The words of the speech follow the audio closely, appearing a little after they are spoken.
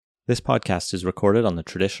This podcast is recorded on the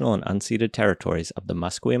traditional and unceded territories of the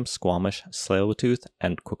Musqueam, Squamish, Tsleil-Waututh,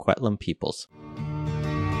 and Coquitlam peoples.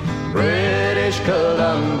 British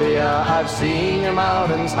Columbia, I've seen your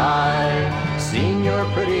mountains high, seen your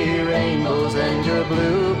pretty rainbows and your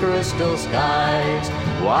blue crystal skies,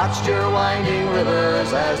 watched your winding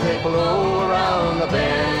rivers as they flow around the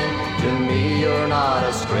bend. To me you're not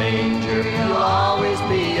a stranger, you'll always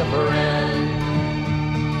be a friend.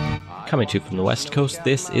 Coming to you from the West Coast,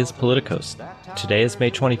 this is Politicos. Today is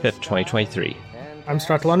May 25th, 2023. I'm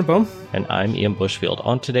Stratalana Bohm. And I'm Ian Bushfield.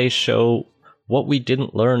 On today's show, what we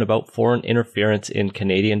didn't learn about foreign interference in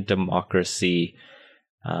Canadian democracy.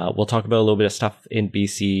 We'll talk about a little bit of stuff in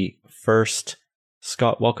BC first.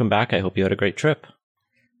 Scott, welcome back. I hope you had a great trip.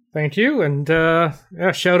 Thank you. And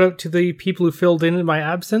shout out to the people who filled in my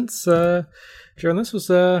absence during this. Was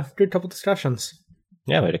a good couple discussions.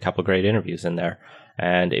 Yeah, we had a couple great interviews in there.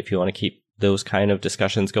 And if you want to keep those kind of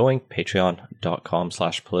discussions going,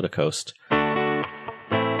 patreon.com/politicos.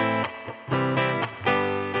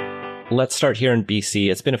 Let's start here in BC.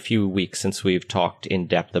 It's been a few weeks since we've talked in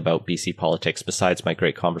depth about BC politics, besides my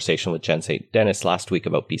great conversation with Jen St. Dennis last week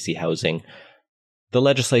about BC housing. The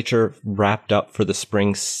legislature wrapped up for the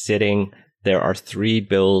spring sitting. There are 3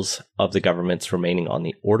 bills of the government's remaining on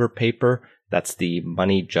the order paper. That's the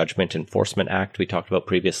Money Judgment Enforcement Act we talked about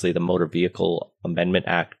previously, the Motor Vehicle Amendment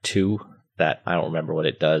Act 2, that I don't remember what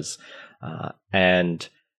it does, and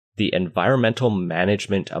the Environmental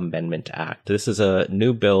Management Amendment Act. This is a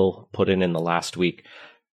new bill put in the last week.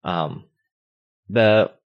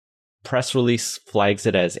 The press release flags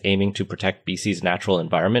it as aiming to protect BC's natural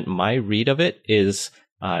environment. My read of it is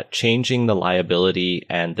changing the liability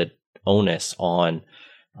and the onus on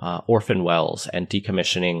orphan wells and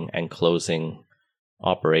decommissioning and closing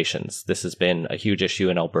operations. This has been a huge issue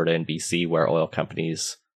in Alberta and BC where oil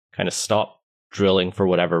companies kind of stop drilling for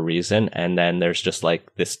whatever reason, and then there's just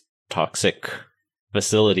like this toxic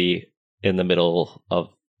facility in the middle of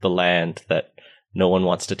the land that no one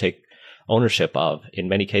wants to take ownership of. In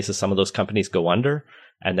many cases, some of those companies go under,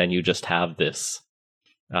 and then you just have this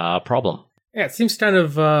problem. Yeah, it seems kind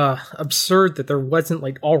of absurd that there wasn't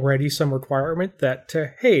like already some requirement that,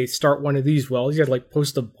 hey, start one of these wells, you had to like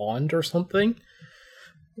post a bond or something.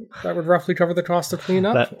 That would roughly cover the cost of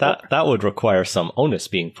cleanup. That would require some onus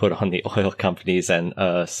being put on the oil companies, and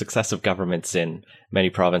successive governments in many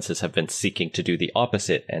provinces have been seeking to do the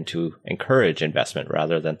opposite and to encourage investment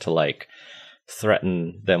rather than to like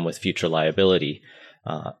threaten them with future liability.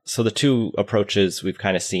 So the two approaches we've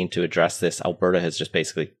kind of seen to address this, Alberta has just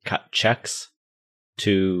basically cut checks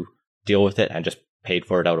to deal with it and just paid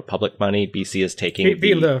for it out of public money. BC is taking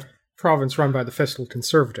being the province run by the fiscal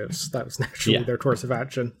conservatives, that was naturally their course of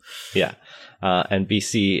action. Yeah. And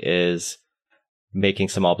BC is making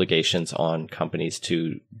some obligations on companies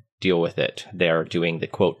to deal with it. They're doing the,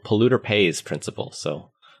 quote, polluter pays principle. So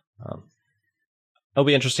it'll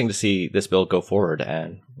be interesting to see this bill go forward,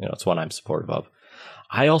 and it's one I'm supportive of.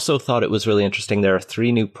 I also thought it was really interesting. There are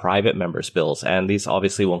 3 new private members' bills, and these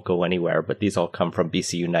obviously won't go anywhere, but these all come from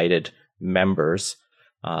BC United members.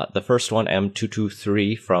 The first one,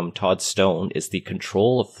 M223 from Todd Stone, is the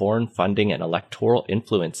Control of Foreign Funding and Electoral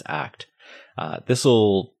Influence Act. This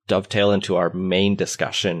will dovetail into our main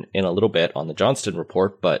discussion in a little bit on the Johnston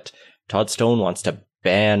report, but Todd Stone wants to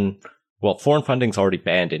ban, well, foreign funding's already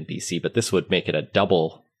banned in BC, but this would make it a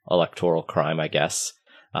double electoral crime, I guess.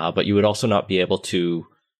 But you would also not be able to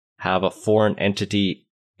have a foreign entity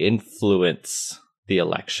influence the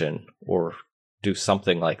election or do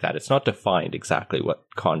something like that. It's not defined exactly what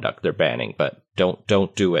conduct they're banning, but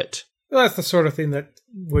don't do it. Well, that's the sort of thing that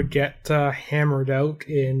would get hammered out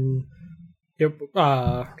in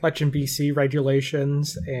election BC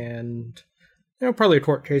regulations and probably a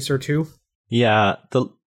court case or two. Yeah, the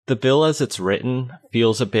bill as it's written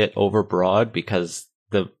feels a bit overbroad because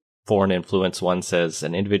the foreign influence one says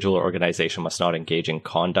an individual or organization must not engage in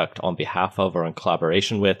conduct on behalf of or in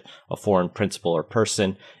collaboration with a foreign principal or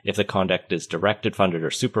person if the conduct is directed, funded,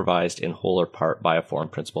 or supervised in whole or part by a foreign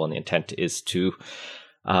principal and the intent is to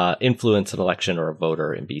influence an election or a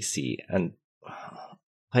voter in BC. And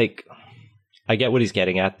like, I get what he's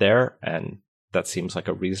getting at there, and that seems like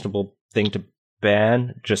a reasonable thing to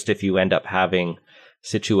ban, just if you end up having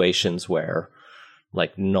situations where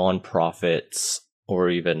like non-profits or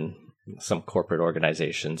even some corporate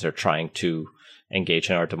organizations are trying to engage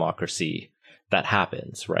in our democracy, that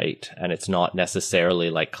happens, right? And it's not necessarily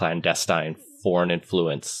like clandestine foreign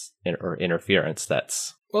influence or interference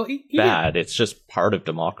that's bad. It's just part of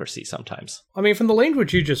democracy sometimes. I mean, from the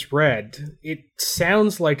language you just read, it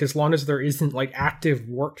sounds like as long as there isn't like active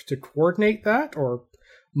work to coordinate that or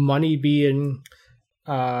money being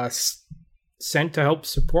sent to help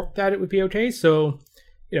support that, it would be okay. So,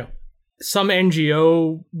 some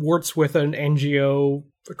NGO works with an NGO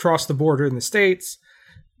across the border in the States.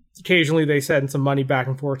 Occasionally they send some money back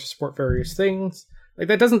and forth to support various things. Like,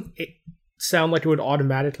 that doesn't sound like it would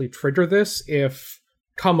automatically trigger this if,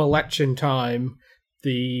 come election time,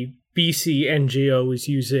 the BC NGO is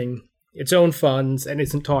using its own funds and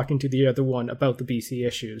isn't talking to the other one about the BC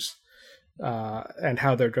issues and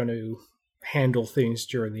how they're going to handle things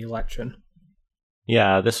during the election.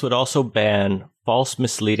 Yeah, this would also ban false,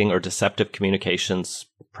 misleading, or deceptive communications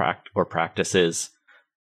or practices,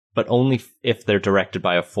 but only if they're directed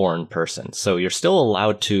by a foreign person. So you're still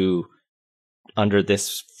allowed to, under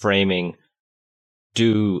this framing,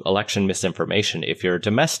 do election misinformation if you're a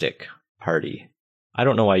domestic party. I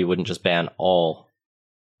don't know why you wouldn't just ban all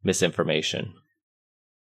misinformation,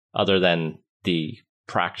 other than the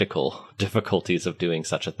practical difficulties of doing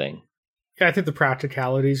such a thing. Yeah, I think the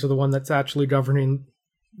practicalities are the one that's actually governing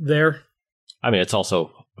there. I mean, it's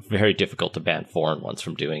also very difficult to ban foreign ones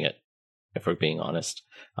from doing it, if we're being honest.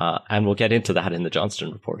 And we'll get into that in the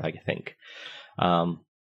Johnston report, I think.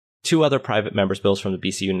 Two other private members' bills from the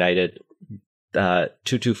BC United,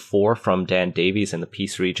 224 from Dan Davies in the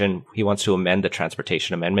Peace region. He wants to amend the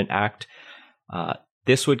Transportation Amendment Act.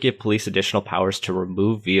 This would give police additional powers to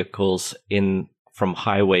remove vehicles from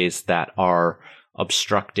highways that are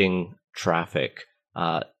obstructing traffic.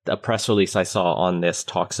 A press release I saw on this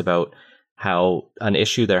talks about how an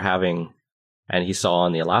issue they're having, and he saw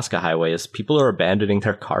on the Alaska highway, is people are abandoning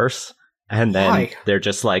their cars, and then they're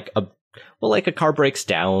just like a car breaks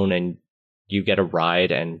down and you get a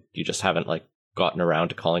ride and you just haven't gotten around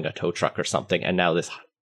to calling a tow truck or something, and now this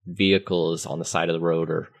vehicle is on the side of the road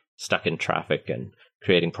or stuck in traffic and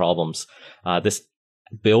creating problems. This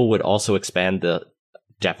bill would also expand the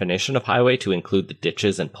definition of highway to include the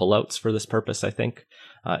ditches and pullouts for this purpose, I think.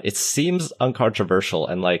 It seems uncontroversial,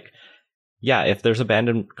 and if there's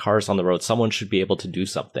abandoned cars on the road, someone should be able to do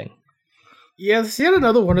something. Yeah, this is yet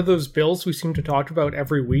another one of those bills we seem to talk about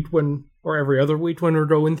every week or every other week when we're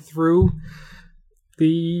going through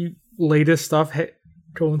the latest stuff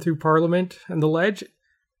going through Parliament and the Ledge,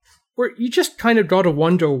 where you just kind of got to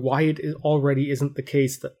wonder why it already isn't the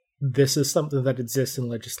case that this is something that exists in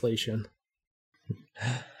legislation.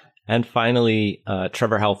 And finally,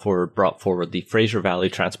 Trevor Halford brought forward the Fraser Valley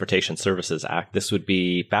Transportation Services Act. This would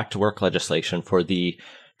be back-to-work legislation for the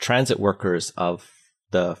transit workers of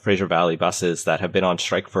the Fraser Valley buses that have been on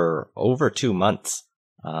strike for over 2 months.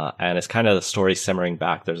 And it's kind of the story simmering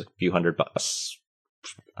back. There's a few hundred bus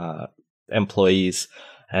employees.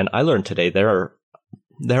 And I learned today they're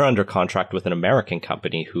under contract with an American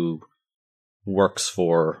company who works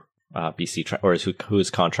for BC, or who is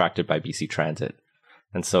contracted by BC Transit.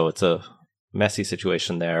 And so it's a messy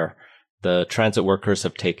situation there. The transit workers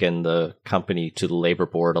have taken the company to the labor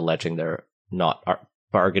board, alleging they're not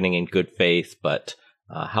bargaining in good faith, but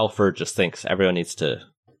Halford just thinks everyone needs to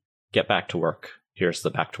get back to work. Here's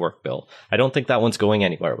the back to work bill. I don't think that one's going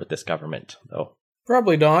anywhere with this government, though.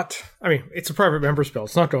 Probably not. I mean, it's a private member's bill.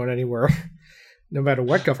 It's not going anywhere, no matter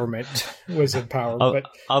what government was in power. But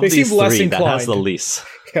they seem less inclined. That has the least.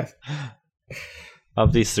 Yeah.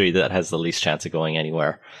 Of these three, that has the least chance of going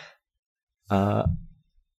anywhere.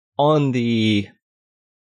 On the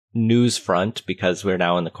news front, because we're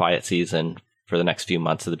now in the quiet season for the next few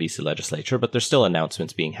months of the BC legislature, but there's still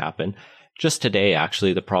announcements being happen. Just today,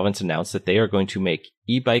 actually, the province announced that they are going to make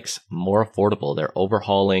e-bikes more affordable. They're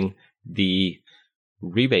overhauling the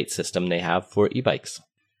rebate system they have for e-bikes.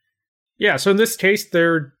 Yeah, so in this case,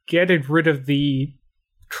 they're getting rid of the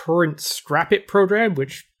current Scrap It program,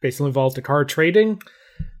 which basically involved the car trading,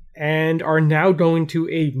 and are now going to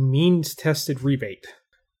a means-tested rebate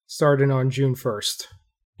starting on June 1st.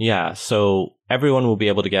 Yeah, so everyone will be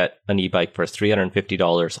able to get an e-bike for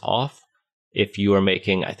 $350 off. If you are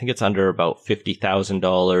making, I think it's under about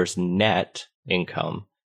 $50,000 net income,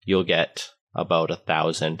 you'll get about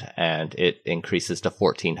 $1,000, and it increases to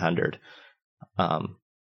 $1,400.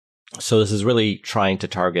 So this is really trying to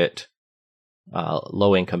target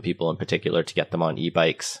low-income people in particular to get them on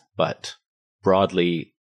e-bikes, but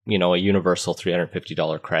broadly, a universal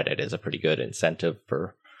 $350 credit is a pretty good incentive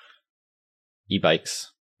for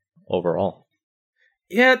e-bikes overall.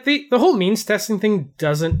 Yeah, the whole means testing thing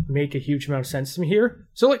doesn't make a huge amount of sense to me here.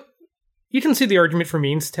 So, you can see the argument for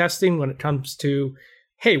means testing when it comes to,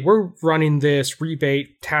 hey, we're running this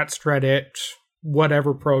rebate, tax credit,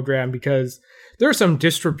 whatever program, because there's some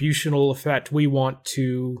distributional effect we want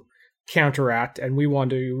to counteract, and we want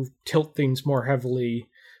to tilt things more heavily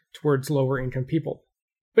towards lower income people.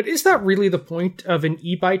 But is that really the point of an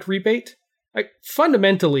e-bike rebate?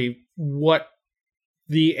 Fundamentally, what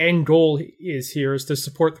the end goal is to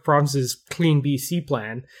support the province's Clean BC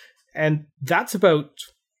plan. And that's about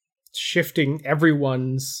shifting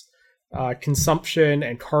everyone's consumption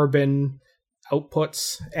and carbon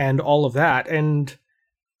outputs and all of that. And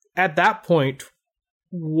at that point,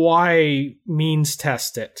 why means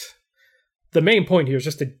test it? The main point here is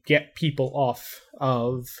just to get people off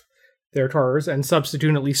of their cars and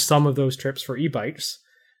substitute at least some of those trips for e-bikes.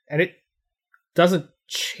 And it doesn't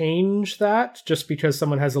change that just because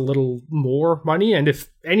someone has a little more money. And if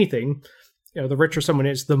anything, the richer someone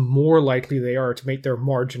is, the more likely they are to make their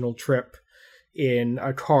marginal trip in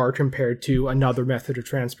a car compared to another method of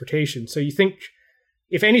transportation. So you think,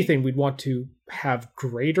 if anything, we'd want to have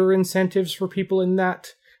greater incentives for people in that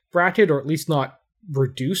bracket, or at least not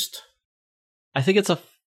reduced? I think it's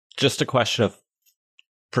just a question of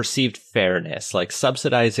perceived fairness. Like,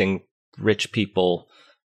 subsidizing rich people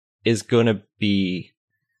is going to be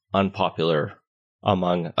unpopular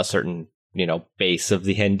among a certain, base of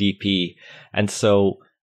the NDP. And so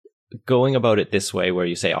going about it this way, where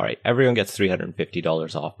you say, all right, everyone gets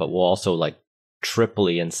 $350 off, but we'll also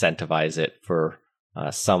triply incentivize it for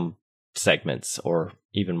some segments, or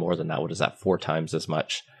even more than that. What is that? 4 times as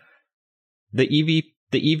much. The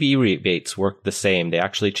EV rebates work the same. They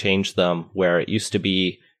actually changed them where it used to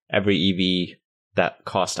be every EV that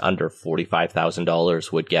cost under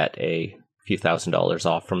 $45,000 would get a few $1,000s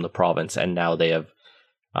off from the province. And now they have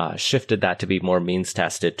shifted that to be more means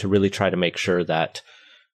tested, to really try to make sure that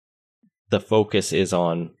the focus is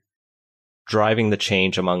on driving the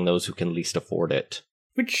change among those who can least afford it.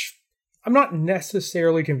 Which I'm not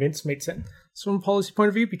necessarily convinced makes sense from a policy point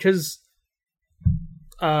of view, because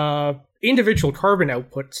individual carbon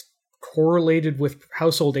outputs correlated with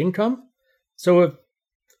household income. So if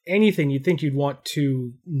anything, you'd think you'd want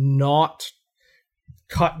to not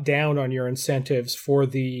cut down on your incentives for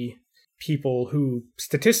the people who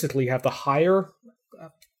statistically have the higher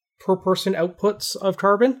per person outputs of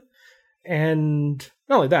carbon. And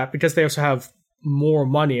not only that, because they also have more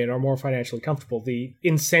money and are more financially comfortable, the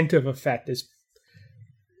incentive effect is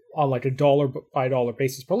on a dollar by dollar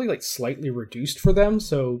basis, probably slightly reduced for them.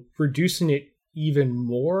 So reducing it even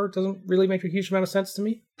more doesn't really make a huge amount of sense to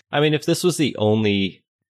me. I mean, if this was the only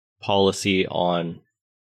policy on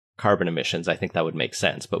carbon emissions, I think that would make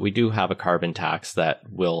sense. But we do have a carbon tax that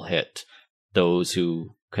will hit those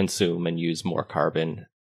who consume and use more carbon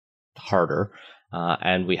harder.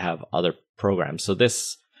 And we have other programs. So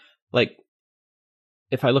this,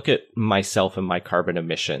 if I look at myself and my carbon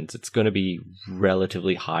emissions, it's going to be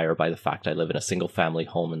relatively higher by the fact I live in a single family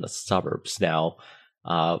home in the suburbs now.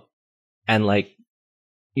 And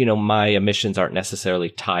my emissions aren't necessarily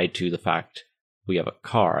tied to the fact we have a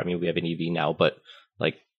car. I mean, we have an EV now, but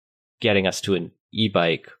getting us to an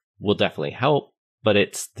e-bike will definitely help, but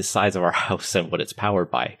it's the size of our house and what it's powered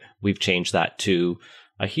by. We've changed that to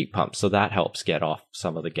a heat pump, so that helps get off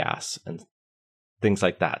some of the gas and things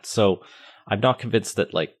like that. So I'm not convinced that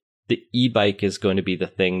the e-bike is going to be the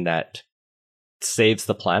thing that saves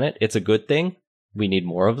the planet. It's a good thing. We need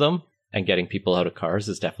more of them, and getting people out of cars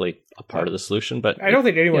is definitely a part of the solution. But I don't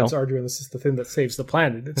think anyone's arguing this is the thing that saves the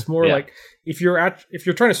planet. It's more if you're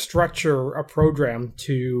trying to structure a program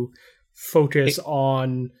to focus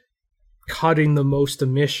on cutting the most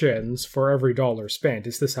emissions for every dollar spent,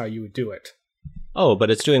 is this how you would do it? Oh,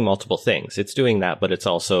 but it's doing multiple things. It's doing that, but it's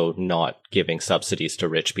also not giving subsidies to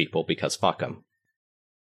rich people, because fuck them.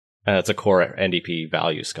 And that's a core NDP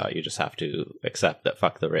value, Scott. You just have to accept that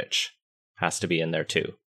fuck the rich has to be in there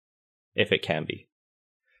too, if it can be.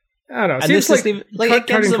 I don't know. It seems cutting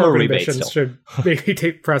carbon emissions should maybe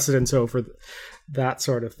take precedence over that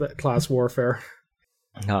sort of class warfare.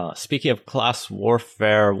 Speaking of class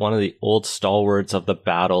warfare, one of the old stalwarts of the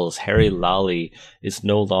battles, Harry Lally, is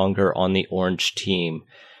no longer on the Orange team.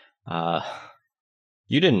 You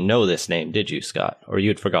didn't know this name, did you, Scott? Or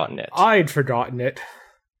you'd forgotten it? I'd forgotten it.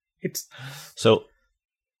 So,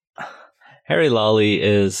 Harry Lally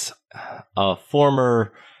is a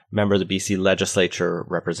former member of the BC legislature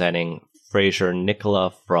representing Fraser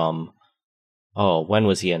Nicola from, when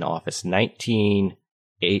was he in office?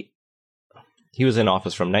 He was in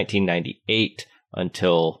office from 1998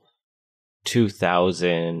 until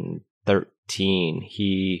 2013.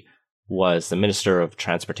 He was the Minister of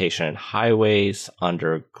Transportation and Highways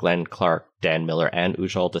under Glenn Clark, Dan Miller, and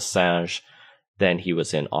Ujjal Desange. Then he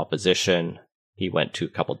was in opposition. He went to a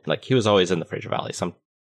couple, he was always in the Fraser Valley.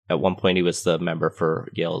 At one point, he was the member for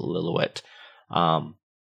Yale-Lillooet.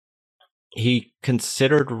 He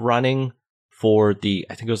considered running for I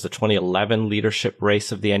think it was the 2011 leadership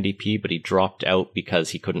race of the NDP, but he dropped out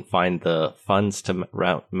because he couldn't find the funds to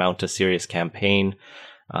mount a serious campaign.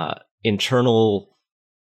 Internal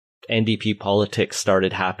NDP politics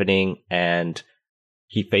started happening, and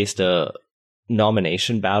he faced a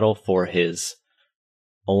nomination battle for his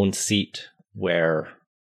own seat where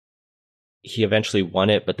he eventually won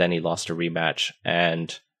it, but then he lost a rematch,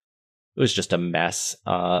 and it was just a mess.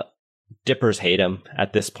 Dippers hate him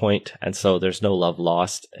at this point, and so there's no love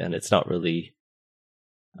lost, and it's not really,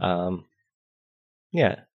 no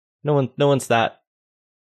one's that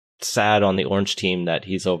sad on the Orange team that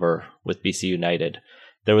he's over with BC United.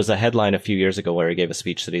 There was a headline a few years ago where he gave a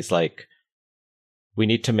speech that he's like, we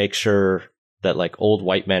need to make sure that like old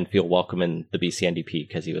white men feel welcome in the BC NDP,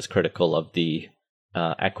 because he was critical of the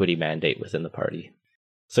equity mandate within the party.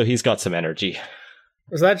 So he's got some energy.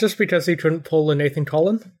 Was that just because he couldn't pull a Nathan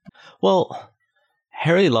Cullen? Well,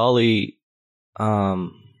 Harry Lawley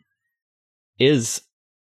is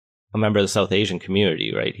a member of the South Asian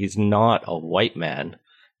community, right? He's not a white man.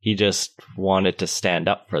 He just wanted to stand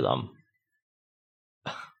up for them.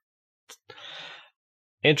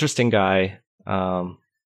 Interesting guy.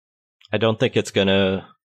 I don't think it's going to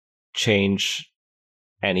change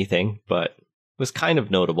anything, but it was kind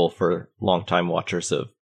of notable for longtime watchers of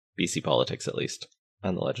BC politics, at least,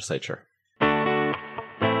 and the legislature.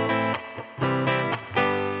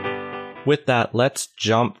 With that, let's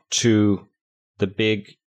jump to the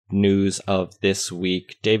big news of this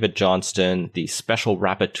week. David Johnston, the special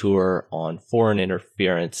rapporteur on foreign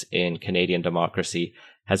interference in Canadian democracy,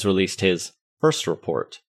 has released his first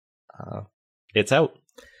report. It's out.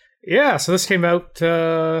 Yeah, so this came out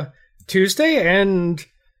Tuesday, and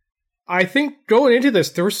I think going into this,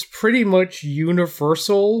 there was pretty much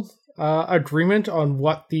universal agreement on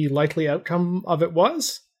what the likely outcome of it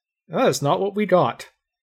was. That's not what we got.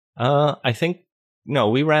 I think, no,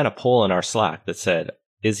 we ran a poll in our Slack that said,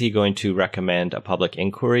 is he going to recommend a public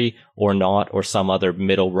inquiry or not, or some other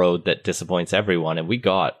middle road that disappoints everyone? And we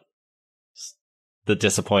got the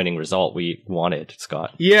disappointing result we wanted,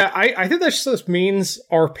 Scott. Yeah, I think that just means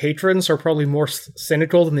our patrons are probably more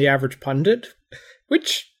cynical than the average pundit,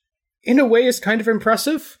 which in a way is kind of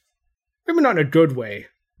impressive. Maybe not in a good way,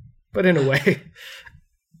 but in a way.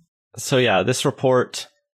 So yeah, this report,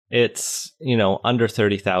 it's, under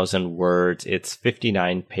 30,000 words. It's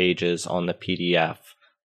 59 pages on the PDF.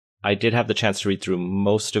 I did have the chance to read through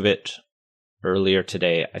most of it earlier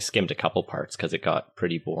today. I skimmed a couple parts because it got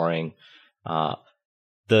pretty boring.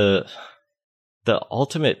 The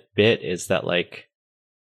ultimate bit is that, like,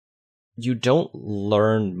 you don't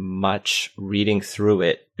learn much reading through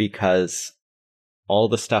it because all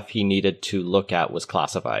the stuff he needed to look at was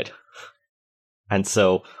classified. And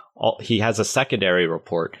so he has a secondary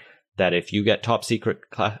report that if you get top secret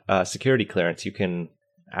security clearance, you can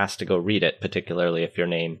ask to go read it, particularly if your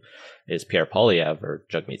name is Pierre Poilievre or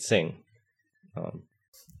Jagmeet Singh.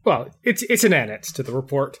 Well, it's an annex to the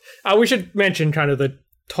report. We should mention kind of the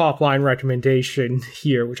top line recommendation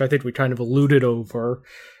here, which I think we kind of alluded over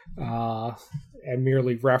and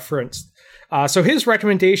merely referenced. So his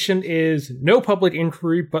recommendation is no public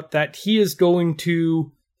inquiry, but that he is going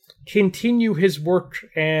to continue his work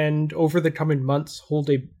and over the coming months hold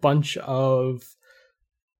a bunch of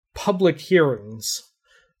public hearings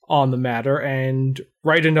on the matter and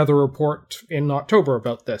write another report in October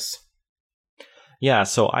about this. Yeah,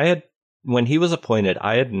 so when he was appointed,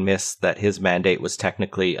 I had missed that his mandate was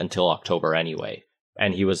technically until October anyway,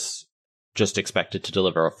 and he was just expected to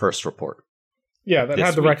deliver a first report. Yeah, that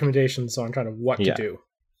had the recommendations on kind of what to do.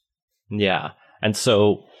 Yeah, and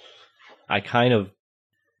so I kind of,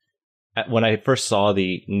 when I first saw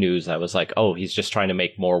the news, I was like, oh, he's just trying to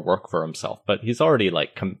make more work for himself, but he's already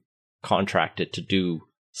like contracted to do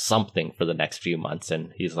something for the next few months,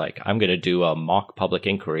 and he's like, I'm going to do a mock public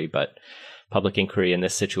inquiry, but public inquiry in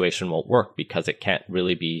this situation won't work because it can't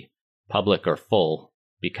really be public or full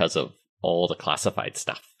because of all the classified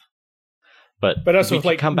stuff. But also,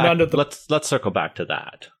 like, come back. None of the... Let's circle back to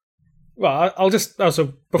that. Well, I'll just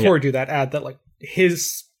also, before we do that, add that, like,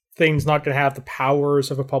 his thing's not going to have the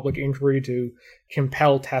powers of a public inquiry to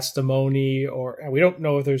compel testimony, or we don't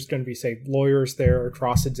know if there's going to be, say, lawyers there or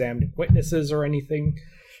cross-examining witnesses or anything.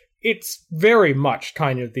 It's very much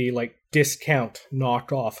kind of the, like, discount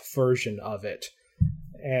knockoff version of it.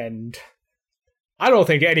 And I don't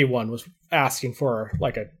think anyone was asking for,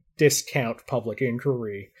 like, a discount public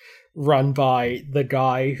inquiry run by the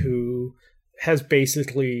guy who has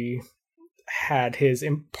basically had his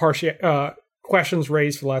questions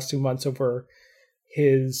raised for the last 2 months over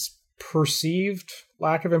his perceived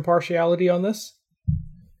lack of impartiality on this.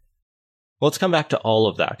 Well, let's come back to all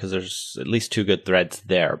of that because there's at least two good threads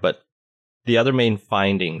there. But the other main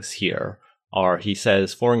findings here are, he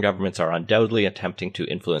says, foreign governments are undoubtedly attempting to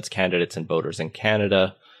influence candidates and voters in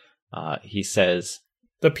Canada. He says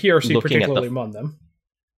The PRC looking at particularly among them.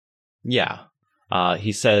 Yeah.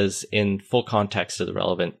 He says, in full context of the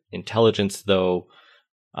relevant intelligence, though,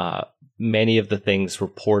 many of the things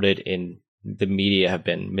reported in the media have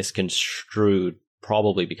been misconstrued,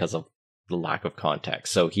 probably because of the lack of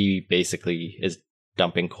context. So he basically is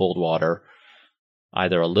dumping cold water,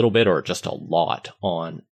 either a little bit or just a lot,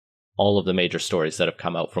 on all of the major stories that have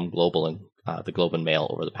come out from Global and the Globe and Mail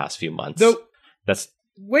over the past few months. Though, that's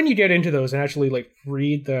when you get into those and actually like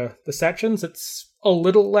read the sections, it's a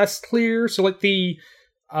little less clear. So like the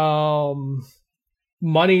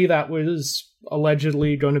money that was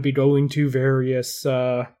allegedly going to be going to various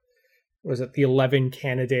was it the 11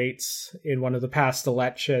 candidates in one of the past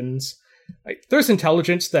elections, like, there's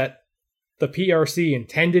intelligence that the PRC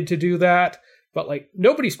intended to do that, but like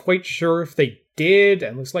nobody's quite sure if they did,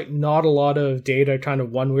 and there's like not a lot of data kind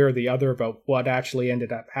of one way or the other about what actually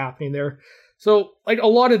ended up happening there. So like a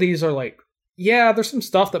lot of these are like, yeah, there's some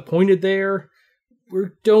stuff that pointed there. We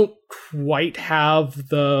don't quite have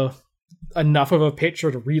the enough of a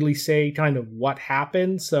picture to really say kind of what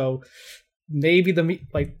happened. So maybe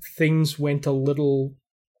things went a little,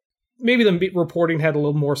 maybe the reporting had a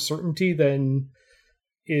little more certainty than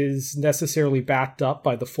is necessarily backed up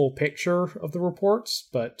by the full picture of the reports.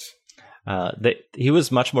 But he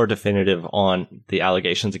was much more definitive on the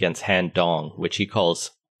allegations against Han Dong, which he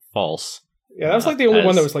calls false. Yeah, that's like the only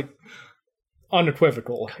one that was like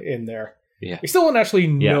unequivocal in there. Yeah. We still don't actually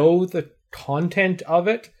know the content of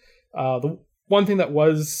it. The one thing that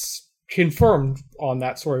was confirmed on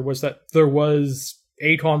that story was that there was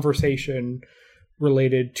a conversation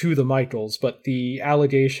related to the Michaels, but the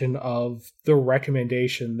allegation of the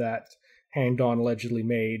recommendation that Han Dong allegedly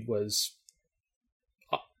made was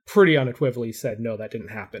pretty unequivocally said, no, that didn't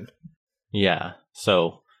happen. Yeah,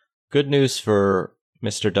 so good news for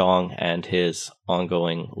Mr. Dong and his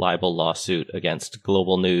ongoing libel lawsuit against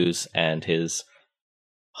Global News and his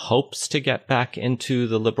hopes to get back into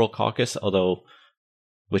the Liberal caucus, although,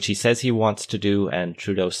 which he says he wants to do, and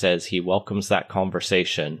Trudeau says he welcomes that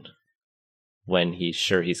conversation when he's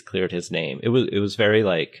sure he's cleared his name. It was very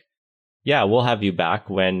like, yeah, we'll have you back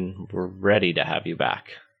when we're ready to have you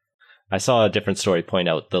back. I saw a different story point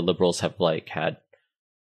out the Liberals have like had,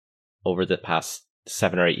 over the past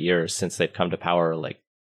 7 or 8 years since they've come to power, like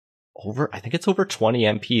I think it's over 20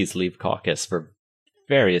 MPs leave caucus for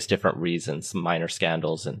various different reasons, minor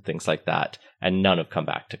scandals and things like that, and none have come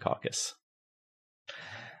back to caucus.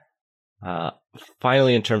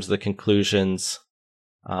 Finally, in terms of the conclusions,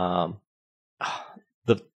 the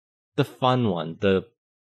fun one, the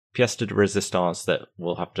pièce de résistance that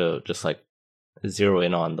we'll have to just like zero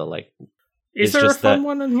in on, the like. Is there a fun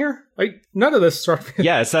one in here? Like, none of this struck me.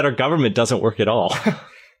 Yeah, it's that our government doesn't work at all.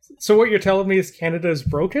 So what you're telling me is Canada is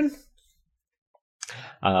broken?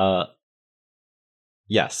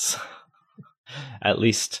 Yes. At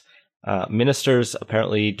least ministers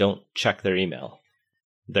apparently don't check their email,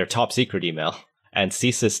 their top secret email, and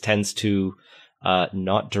CSIS tends to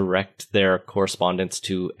not direct their correspondence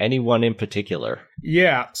to anyone in particular.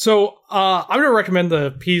 Yeah, so I'm going to recommend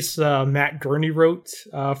the piece Matt Gurney wrote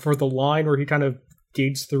for The Line, where he kind of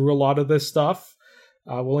digs through a lot of this stuff.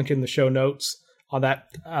 We'll link in the show notes on that.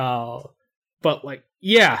 But like,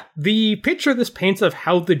 yeah, the picture this paints of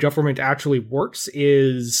how the government actually works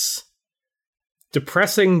is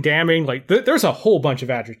depressing, damning. Like, there's a whole bunch of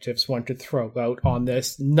adjectives one could throw out on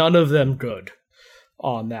this. None of them good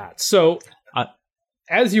on that. So,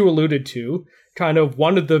 as you alluded to, kind of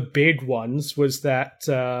one of the big ones was that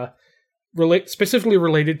specifically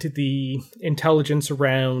related to the intelligence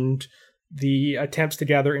around the attempts to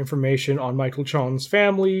gather information on Michael Chong's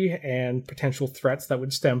family and potential threats that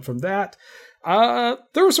would stem from that.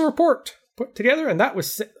 There was a report put together, and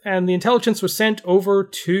the intelligence was sent over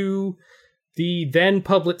to the then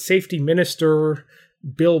public safety minister,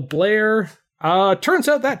 Bill Blair. Turns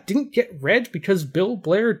out that didn't get read because Bill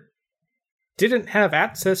Blair didn't have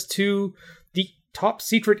access to the top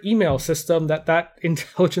secret email system that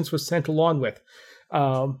intelligence was sent along with.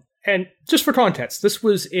 And just for context, this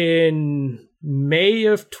was in May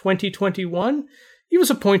of 2021. He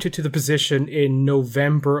was appointed to the position in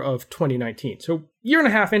November of 2019. So a year and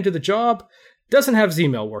a half into the job, doesn't have his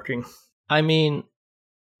email working. I mean,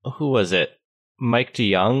 who was it? Mike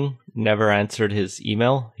DeYoung never answered his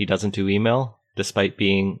email. He doesn't do email, despite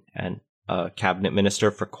being a cabinet minister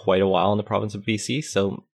for quite a while in the province of BC.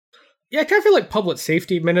 So, yeah, I kind of feel like public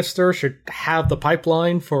safety minister should have the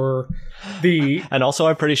pipeline for the... And also,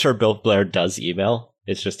 I'm pretty sure Bill Blair does email.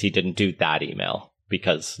 It's just he didn't do that email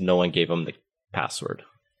because no one gave him the password.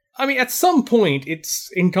 I mean, at some point, it's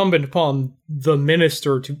incumbent upon the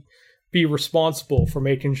minister to be responsible for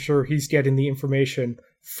making sure he's getting the information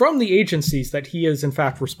from the agencies that he is in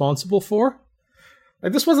fact responsible for.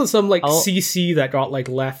 Like, this wasn't some like CC that got like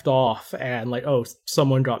left off and like, oh,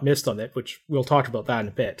 someone got missed on it, which we'll talk about that in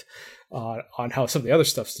a bit on how some of the other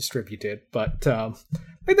stuff's distributed. But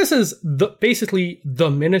like, this is basically the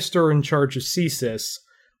minister in charge of CSIS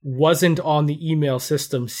wasn't on the email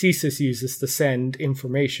system CSIS uses to send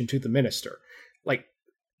information to the minister. Like,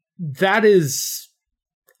 that is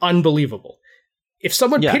unbelievable. If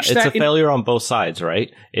someone pitched that, it's a failure on both sides,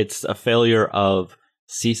 right? It's a failure of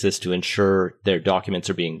CSIS to ensure their documents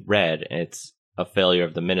are being read, and it's a failure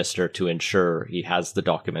of the minister to ensure he has the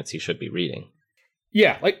documents he should be reading.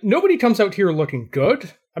 Yeah, like, nobody comes out here looking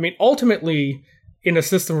good. I mean, ultimately, in a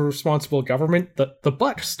system of responsible government, the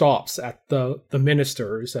buck stops at the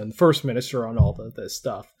ministers and the first minister on all of this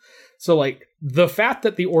stuff. So, like, the fact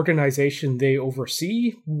that the organization they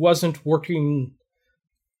oversee wasn't working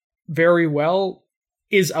very well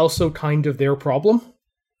is also kind of their problem.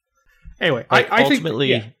 Anyway, I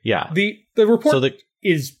ultimately, think the report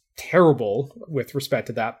is terrible with respect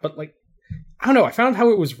to that, but like, I don't know, I found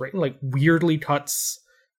how it was written like weirdly cuts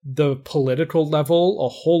the political level a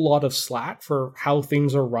whole lot of slack for how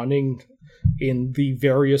things are running in the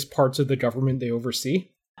various parts of the government they oversee.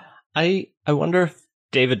 I wonder if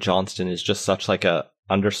David Johnston is just such like a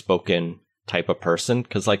underspoken type of person,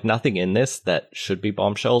 because like nothing in this that should be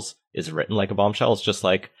bombshells is written like a bombshell. It's just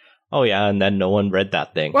like, oh yeah, and then no one read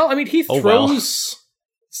that thing. Well, I mean, he throws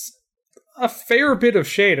a fair bit of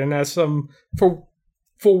shade and has some for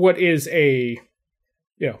what is a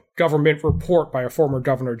government report by a former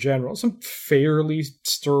governor general, some fairly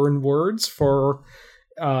stern words for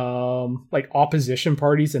like opposition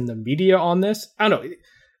parties and the media on this. I don't know.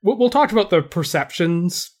 We'll talk about the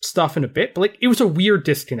perceptions stuff in a bit, but like, it was a weird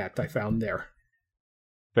disconnect I found there.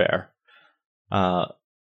 Fair. I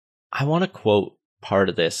want to quote part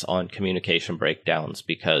of this on communication breakdowns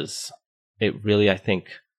because it really, I think,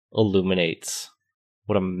 illuminates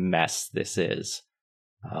what a mess this is.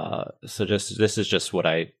 So this is just what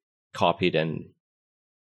I copied in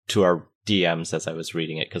to our DMs as I was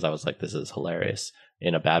reading it, because I was like, this is hilarious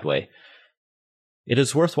in a bad way. It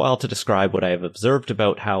is worthwhile to describe what I have observed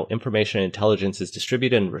about how information intelligence is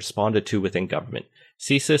distributed and responded to within government.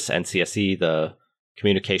 CSIS and CSE, the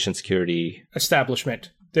Communication Security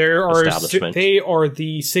Establishment. They are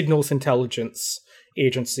the Signals Intelligence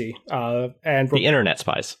Agency. And the Internet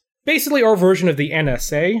Spies. Basically our version of the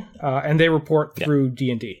NSA, and they report through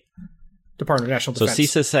D&D, Department of National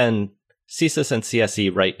Defense. So CSIS and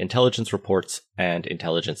CSE write intelligence reports and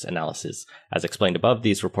intelligence analysis. As explained above,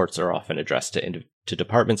 these reports are often addressed to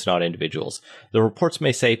departments, not individuals. The reports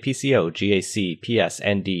may say PCO, GAC, PS,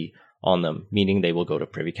 ND on them, meaning they will go to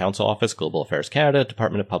Privy Council Office, Global Affairs Canada,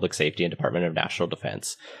 Department of Public Safety, and Department of National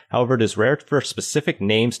Defense. However, it is rare for specific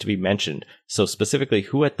names to be mentioned, so specifically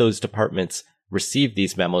who at those departments received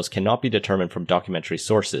these memos cannot be determined from documentary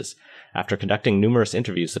sources. After conducting numerous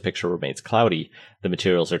interviews, the picture remains cloudy. The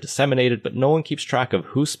materials are disseminated, but no one keeps track of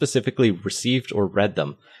who specifically received or read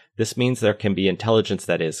them. This means there can be intelligence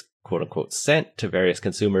that is, quote-unquote, sent to various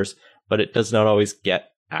consumers, but it does not always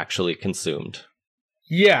get actually consumed.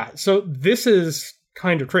 Yeah, so this is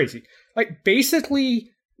kind of crazy. Like,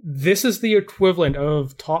 basically, this is the equivalent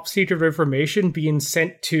of top secret information being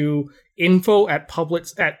sent to info at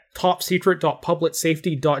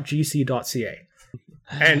topsecret.publicsafety.gc.ca.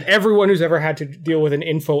 And everyone who's ever had to deal with an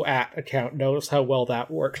info at account knows how well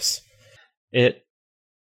that works.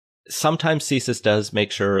 Sometimes CSIS does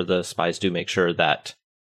make sure, the spies do make sure that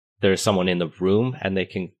there's someone in the room and they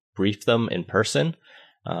can brief them in person.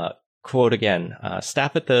 Quote again,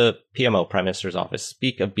 staff at the PMO, Prime Minister's Office,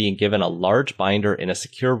 speak of being given a large binder in a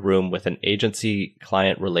secure room with an agency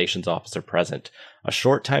client relations officer present, a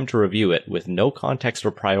short time to review it with no context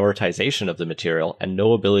or prioritization of the material, and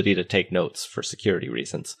no ability to take notes for security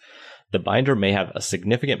reasons. The binder may have a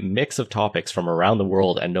significant mix of topics from around the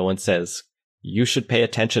world, and no one says, you should pay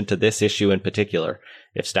attention to this issue in particular.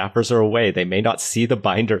 If staffers are away, they may not see the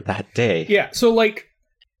binder that day. Yeah, so like,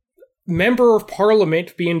 member of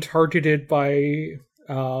parliament being targeted by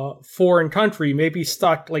foreign country may be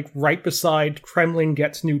stuck like right beside Kremlin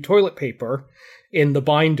gets new toilet paper in the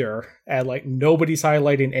binder, and like nobody's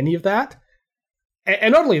highlighting any of that.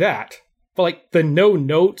 And not only that, but like the no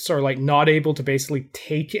notes are like not able to basically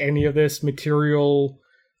take any of this material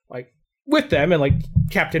like with them and like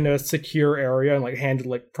kept in a secure area and like handled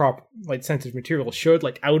like proper like sensitive material should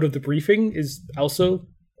like out of the briefing is also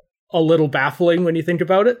a little baffling when you think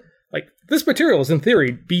about it. Like, this material is, in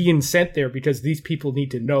theory, being sent there because these people need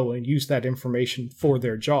to know and use that information for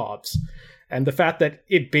their jobs. And the fact that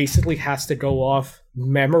it basically has to go off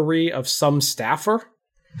memory of some staffer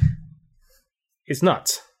is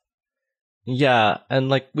nuts. Yeah, and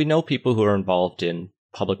like we know people who are involved in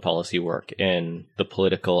public policy work in the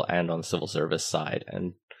political and on the civil service side,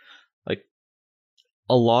 and like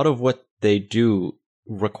a lot of what they do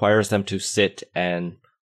requires them to sit and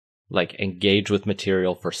like engage with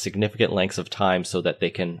material for significant lengths of time so that they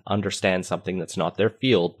can understand something that's not their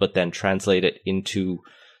field, but then translate it into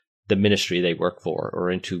the ministry they work for or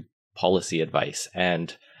into policy advice.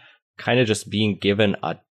 And kind of just being given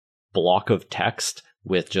a block of text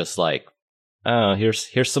with just like, oh,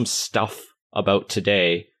 here's some stuff about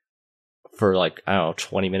today for like, I don't know,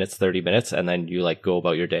 20 minutes, 30 minutes, and then you like go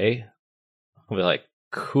about your day. I'll be like,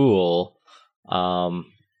 cool.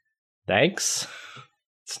 Thanks.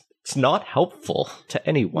 It's not helpful to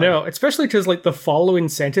anyone. No, especially because like the following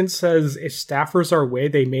sentence says, if staffers are away,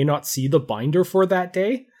 they may not see the binder for that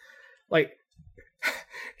day. Like,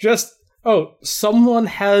 just, oh, someone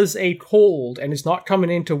has a cold and is not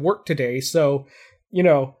coming into work today, so,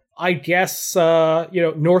 I guess,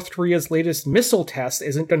 North Korea's latest missile test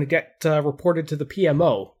isn't going to get reported to the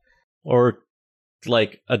PMO. Or,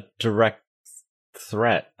 like, a direct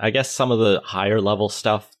threat. I guess some of the higher level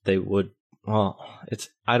stuff, they would,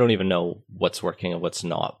 I don't even know what's working and what's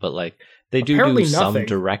not, but, like, they do some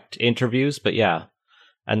direct interviews, but yeah.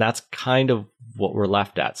 And that's kind of what we're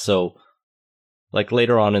left at. So, like,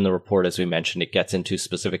 later on in the report, as we mentioned, it gets into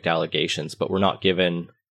specific allegations, but we're not given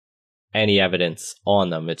any evidence on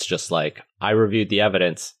them. It's just like, I reviewed the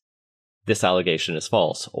evidence, this allegation is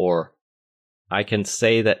false, or I can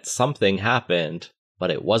say that something happened,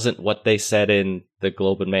 but it wasn't what they said in the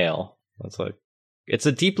Globe and Mail. It's like, it's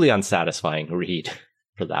a deeply unsatisfying read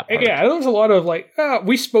for that part. Yeah, there was a lot of like,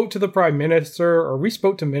 we spoke to the Prime Minister, or we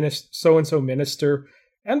spoke to so-and-so minister,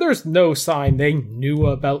 and there's no sign they knew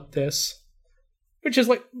about this. Which is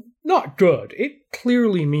like, not good. It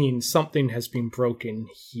clearly means something has been broken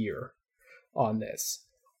here on this.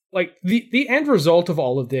 Like, the end result of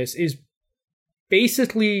all of this is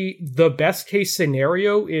basically the best case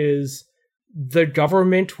scenario is the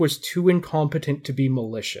government was too incompetent to be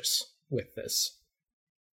malicious with this.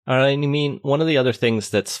 I mean, one of the other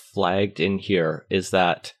things that's flagged in here is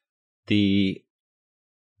that the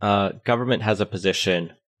government has a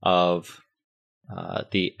position of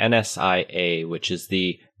the NSIA, which is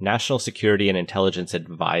the National Security and Intelligence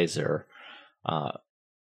Advisor.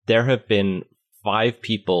 There have been 5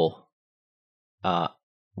 people, there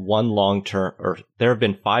have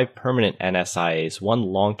been 5 permanent NSIAs, 1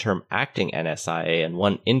 long-term acting NSIA, and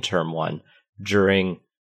 1 interim one during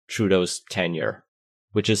Trudeau's tenure,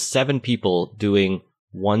 which is 7 people doing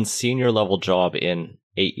 1 senior level job in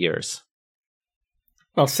 8 years.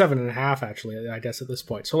 Well, 7.5, actually, I guess, at this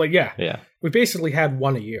point. So, like, yeah. We basically had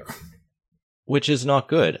 1 a year. Which is not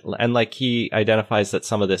good. And, like, he identifies that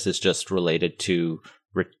some of this is just related to,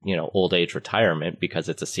 old age retirement because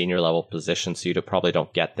it's a senior level position, so you probably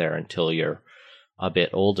don't get there until you're a bit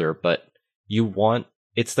older. But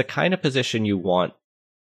it's the kind of position you want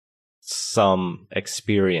some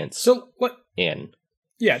experience in.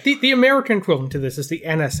 Yeah, the American equivalent to this is the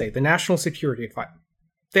NSA, the National Security Advisor.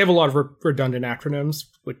 They have a lot of redundant acronyms,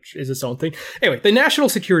 which is its own thing. Anyway, the National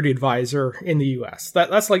Security Advisor in the U.S.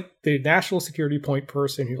 That's like the national security point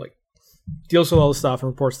person who like deals with all the stuff and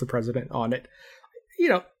reports to the president on it.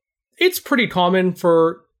 It's pretty common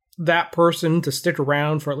for that person to stick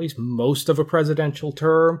around for at least most of a presidential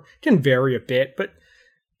term. It can vary a bit, but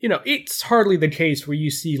it's hardly the case where you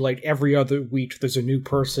see like every other week there's a new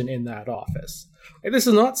person in that office. Like, this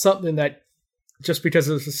is not something that just because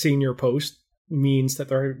it's a senior post means that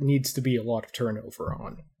there needs to be a lot of turnover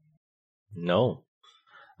on. No.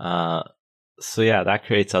 So yeah, that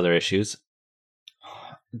creates other issues.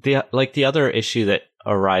 The other issue that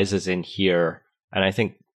arises in here, and I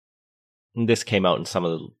think this came out in some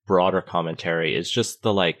of the broader commentary, is just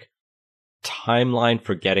the like timeline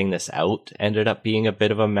for getting this out ended up being a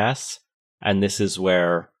bit of a mess. And this is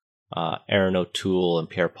where Aaron O'Toole and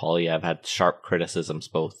Pierre Poilievre had sharp criticisms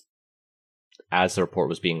both as the report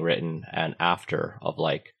was being written and after, of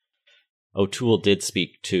like, O'Toole did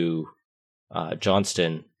speak to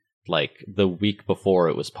Johnston like the week before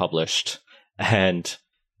it was published, and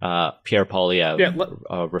Pierre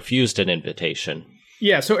Poilievre refused an invitation.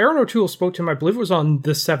 Yeah, so Aaron O'Toole spoke to him, I believe it was on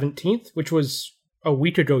the 17th, which was a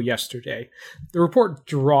week ago yesterday. The report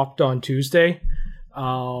dropped on Tuesday,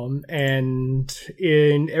 and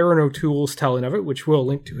in Aaron O'Toole's telling of it, which we'll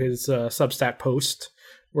link to his Substack post,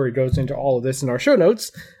 where he goes into all of this in our show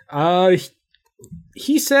notes,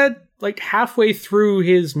 he said, like, halfway through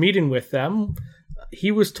his meeting with them,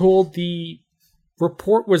 he was told the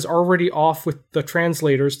report was already off with the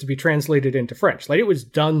translators to be translated into French. Like, it was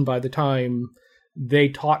done by the time they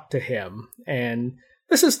talked to him. And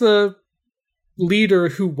this is the leader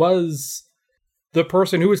who was the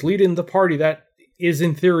person who was leading the party that is,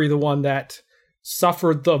 in theory, the one that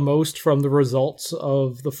suffered the most from the results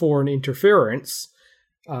of the foreign interference.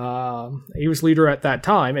 He was leader at that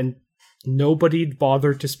time, and nobody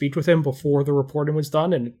bothered to speak with him before the reporting was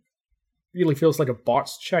done, and it really feels like a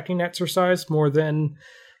box-checking exercise more than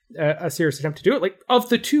a serious attempt to do it. Like, of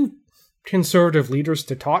the two conservative leaders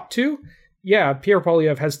to talk to, yeah, Pierre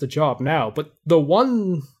Poilievre has the job now, but the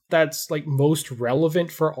one that's like most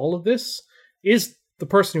relevant for all of this is the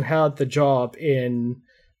person who had the job in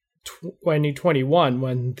 2021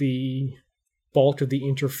 when the bulk of the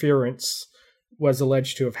interference was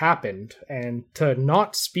alleged to have happened. And to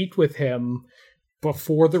not speak with him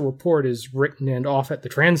before the report is written and off at the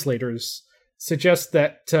translators suggests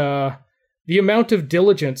that the amount of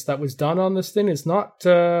diligence that was done on this thing is not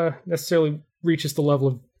necessarily reaches the level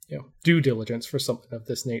of due diligence for something of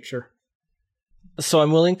this nature. So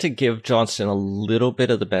I'm willing to give Johnston a little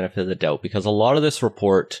bit of the benefit of the doubt, because a lot of this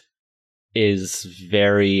report is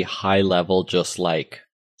very high level, just like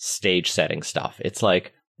stage setting stuff. It's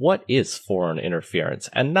like, what is foreign interference?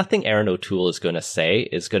 And nothing Aaron O'Toole is going to say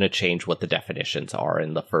is going to change what the definitions are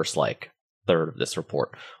in the first third of this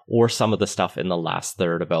report, or some of the stuff in the last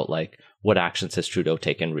third about like what actions has Trudeau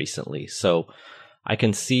taken recently. So I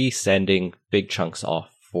can see sending big chunks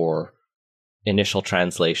off for initial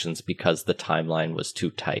translations because the timeline was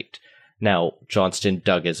too tight. Now, Johnston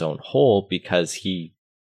dug his own hole because he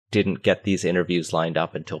didn't get these interviews lined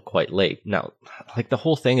up until quite late. Now, like, the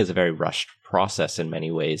whole thing is a very rushed process in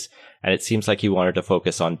many ways, and it seems like he wanted to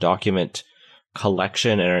focus on document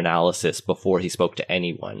collection and analysis before he spoke to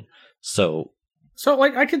anyone. So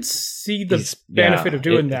like, I could see the benefit of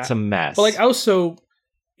doing that. It's a mess. But like, also,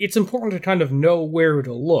 it's important to kind of know where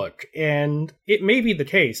to look, and it may be the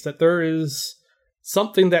case that there is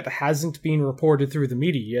something that hasn't been reported through the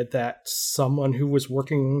media that someone who was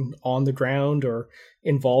working on the ground or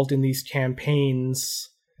involved in these campaigns,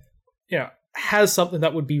 has something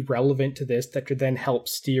that would be relevant to this that could then help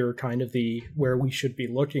steer kind of the where we should be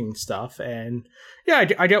looking stuff. And yeah,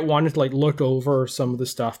 I get wanting to like look over some of the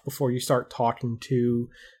stuff before you start talking to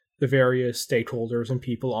the various stakeholders and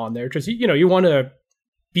people on there. Just, you want to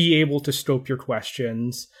be able to scope your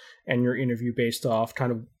questions and your interview based off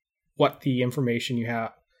kind of what the information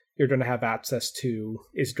you're going to have access to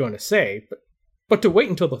is going to say. But to wait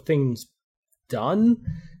until the thing's done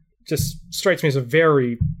just strikes me as a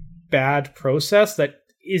very bad process that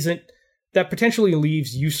potentially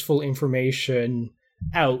leaves useful information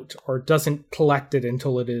out or doesn't collect it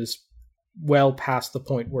until it is well past the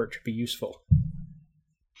point where it should be useful.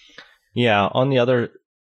 Yeah, on the other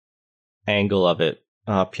angle of it,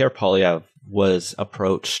 Pierre Poilievre was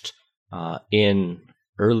approached in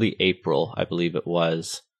early April, I believe it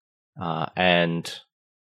was, and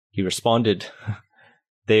he responded.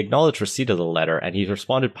 They acknowledged receipt of the letter, and he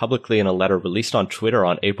responded publicly in a letter released on Twitter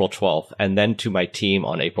on April 12th, and then to my team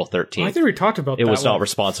on April 13th. I think we talked about that. It was not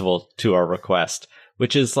responsible to our request,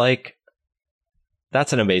 which is like,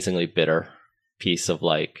 that's an amazingly bitter piece of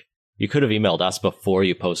like, you could have emailed us before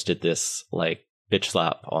you posted this like bitch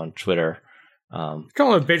slap on Twitter. Calling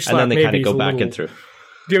it a bitch slap, and then they kind of go back little, and through,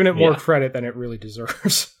 giving it more credit than it really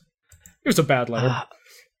deserves. It was a bad letter,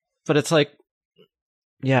 but it's like,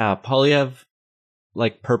 yeah, Poilievre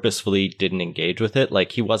like purposefully didn't engage with it.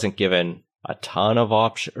 Like, he wasn't given a ton of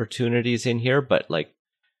opportunities in here, but like,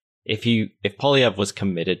 if Poilievre was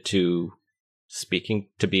committed to speaking,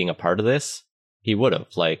 to being a part of this, he would have,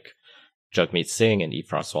 like Jagmeet Singh and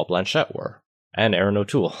Yves-François Blanchet were, and Aaron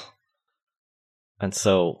O'Toole. And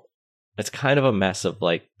so it's kind of a mess of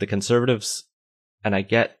like the Conservatives, and I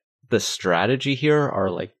get the strategy here, are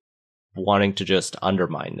like wanting to just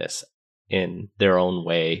undermine this in their own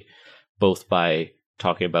way, both by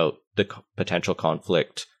talking about the potential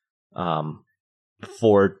conflict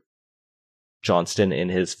for Johnston in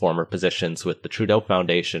his former positions with the Trudeau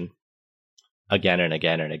Foundation again and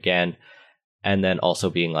again and again, and then also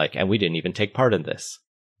being like, and we didn't even take part in this.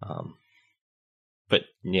 But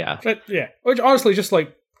which honestly just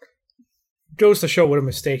like goes to show what a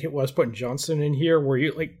mistake it was putting Johnston in here, where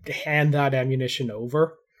you like hand that ammunition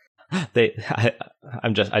over.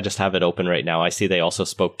 I just have it open right now. I see they also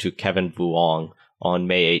spoke to Kevin Vuong on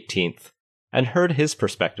May 18th and heard his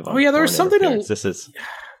perspective on. Oh yeah, there was something else. This is,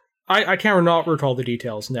 I can't not recall the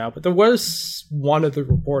details now, but there was one of the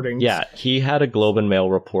reportings. Yeah, he had a Globe and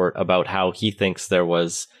Mail report about how he thinks there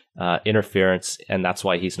was interference, and that's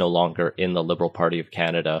why he's no longer in the Liberal Party of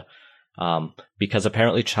Canada, because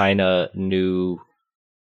apparently China knew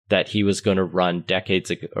that he was going to run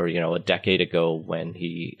decades ago, or, a decade ago, when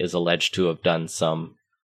he is alleged to have done some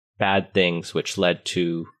bad things, which led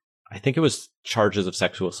to, I think it was charges of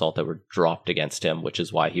sexual assault that were dropped against him, which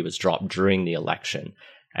is why he was dropped during the election.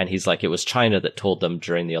 And he's like, it was China that told them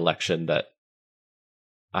during the election that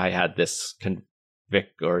I had this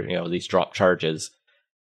these drop charges.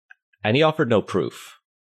 And he offered no proof.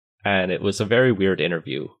 And it was a very weird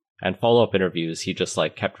interview. And follow-up interviews, he just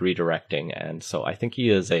kept redirecting. And so I think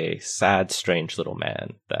he is a sad, strange little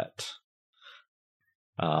man that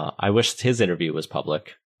I wish his interview was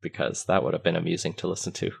public, because that would have been amusing to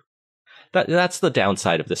listen to. That's the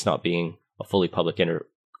downside of this not being a fully public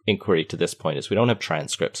inquiry to this point, is we don't have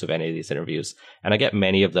transcripts of any of these interviews. And I get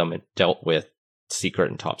many of them dealt with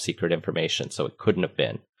secret and top secret information, so it couldn't have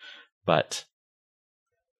been. But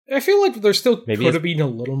I feel like there still could have been a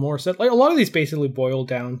little more said. A lot of these basically boil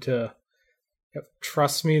down to,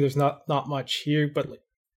 trust me, there's not much here, but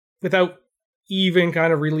without even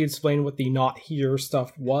kind of really explaining what the not here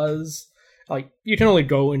stuff was. You can only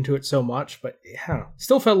go into it so much, but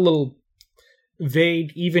still felt a little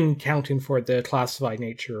vague, even counting for the classified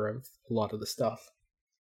nature of a lot of the stuff.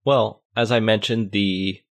 Well, as I mentioned,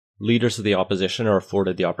 the leaders of the opposition are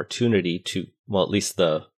afforded the opportunity to, at least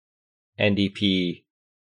the NDP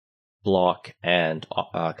bloc and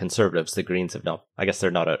Conservatives, the Greens have not, I guess they're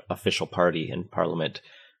not an official party in Parliament.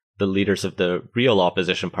 The leaders of the real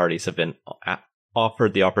opposition parties have been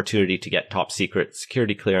offered the opportunity to get top secret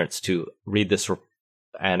security clearance to read this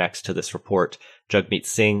annex to this report. Jagmeet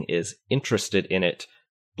Singh is interested in it.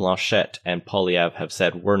 Blanchette and Polyev have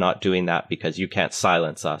said, we're not doing that because you can't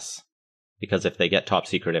silence us. Because if they get top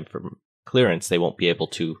secret clearance, they won't be able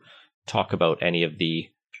to talk about any of the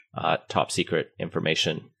top secret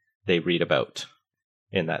information they read about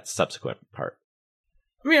in that subsequent part.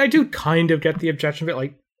 I mean, I do kind of get the objection of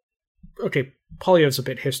it. Okay, Polyev's a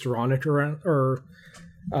bit histrionic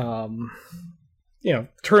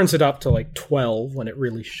turns it up to 12 when it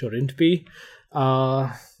really shouldn't be,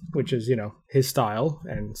 which is, his style,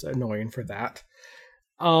 and it's annoying for that.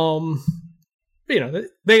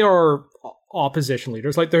 They are opposition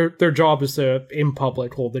leaders. Their job is to, in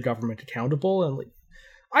public, hold the government accountable, and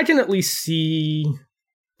I can at least see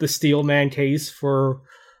the Steelman case for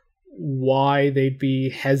why they'd be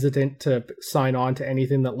hesitant to sign on to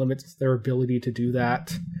anything that limits their ability to do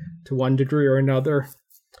that to one degree or another.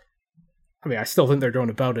 I mean, I still think they're going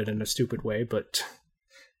about it in a stupid way, but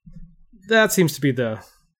that seems to be the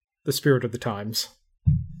spirit of the times.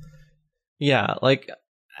 Yeah,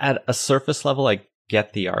 at a surface level, I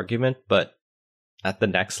get the argument, but at the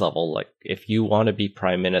next level, if you want to be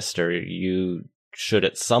prime minister, you should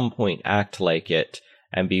at some point act like it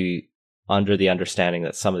and be under the understanding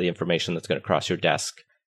that some of the information that's going to cross your desk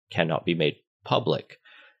cannot be made public.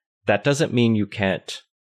 That doesn't mean you can't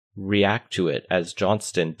react to it as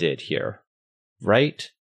Johnston did here, right?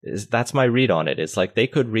 That's my read on it. It's they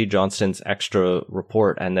could read Johnston's extra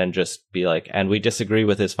report and then just be and we disagree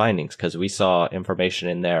with his findings because we saw information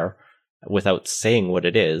in there, without saying what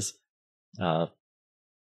it is.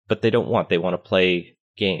 But they want to play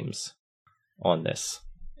games on this.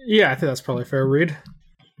 Yeah, I think that's probably a fair read.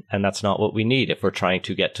 And that's not what we need if we're trying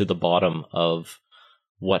to get to the bottom of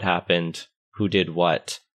what happened, who did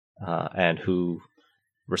what, and who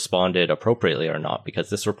responded appropriately or not. Because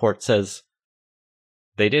this report says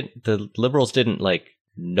the Liberals didn't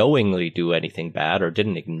knowingly do anything bad or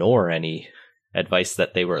didn't ignore any advice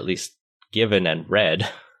that they were at least given and read.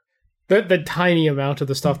 The tiny amount of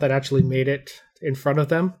the stuff that actually made it in front of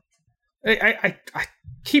them. I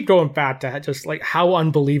keep going back to just how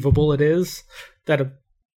unbelievable it is that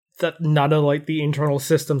none of the internal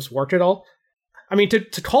systems work at all. I mean,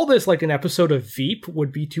 to call this an episode of Veep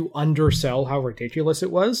would be to undersell how ridiculous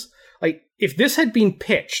it was. If this had been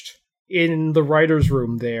pitched in the writer's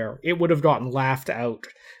room there, it would have gotten laughed out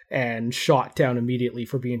and shot down immediately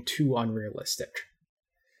for being too unrealistic.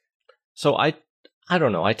 So I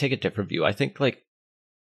don't know. I take a different view. I think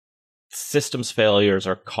systems failures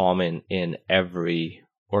are common in every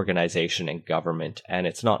organization and government, and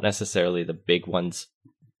it's not necessarily the big ones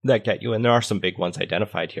that get you. And there are some big ones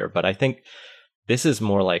identified here, but I think this is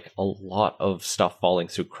more a lot of stuff falling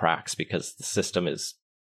through cracks because the system is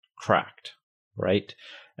cracked, right?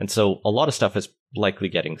 And so a lot of stuff is likely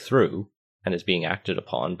getting through and is being acted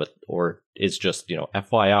upon, or is just,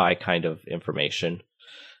 FYI kind of information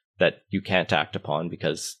that you can't act upon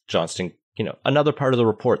because Johnston, another part of the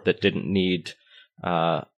report that didn't need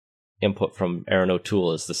input from Aaron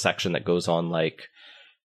O'Toole is the section that goes on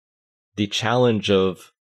the challenge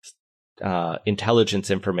of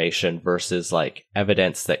intelligence information versus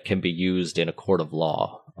evidence that can be used in a court of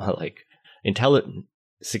law.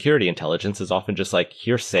 security intelligence is often just like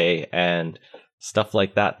hearsay and stuff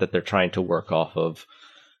like that they're trying to work off of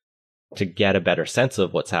to get a better sense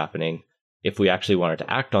of what's happening. If we actually wanted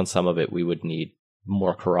to act on some of it, we would need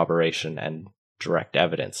more corroboration and direct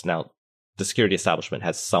evidence. Now, the security establishment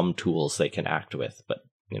has some tools they can act with, but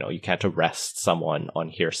you can't arrest someone on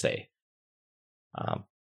hearsay.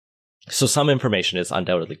 So some information is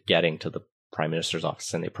undoubtedly getting to the Prime Minister's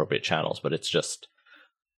office in the appropriate channels, but it's just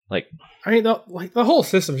like, I mean, the whole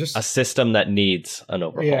system just a system that needs an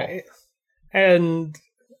overhaul. Yeah, and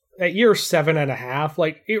at year 7.5,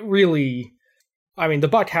 like it really, I mean, the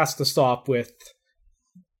buck has to stop with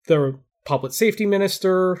the public safety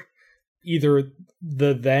minister, either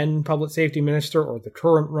the then public safety minister or the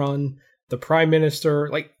current run, the prime minister.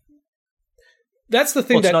 Like, that's the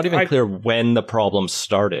thing. Well, it's not even clear when the problem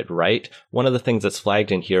started, right? One of the things that's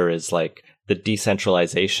flagged in here is like the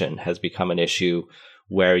decentralization has become an issue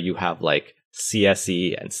where you have like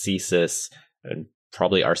CSE and CSIS and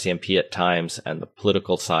probably RCMP at times and the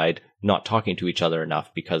political side not talking to each other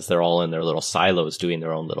enough because they're all in their little silos doing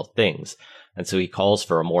their own little things. And so he calls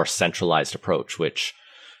for a more centralized approach, which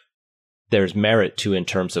there's merit to in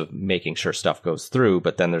terms of making sure stuff goes through,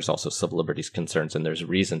 but then there's also civil liberties concerns and there's a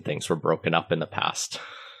reason things were broken up in the past.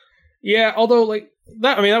 Yeah, although like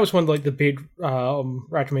that, I mean, that was one of like the big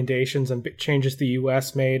recommendations and changes the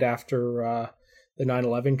US made after the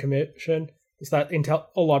 9/11 Commission, is that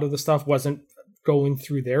a lot of the stuff wasn't going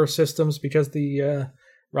through their systems because the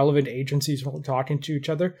relevant agencies weren't talking to each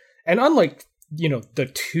other. And unlike the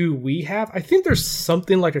two we have, I think there's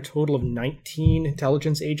something like a total of 19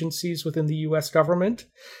 intelligence agencies within the US government.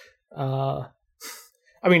 I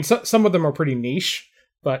mean, some of them are pretty niche,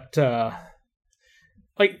 but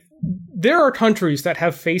like there are countries that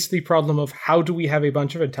have faced the problem of how do we have a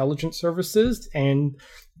bunch of intelligence services and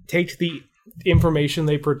take the information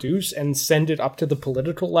they produce and send it up to the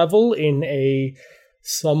political level in a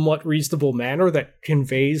somewhat reasonable manner that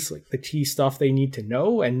conveys like the key stuff they need to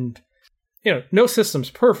know. And no system's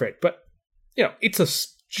perfect, but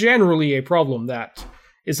it's generally a problem that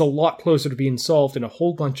is a lot closer to being solved in a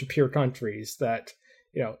whole bunch of peer countries that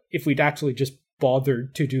if we'd actually just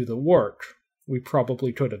bothered to do the work, we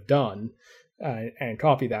probably could have done and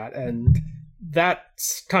copy that. And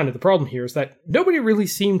that's kind of the problem here, is that nobody really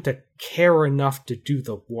seemed to care enough to do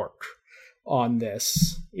the work on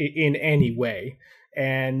this in any way.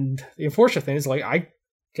 And the unfortunate thing is, like, I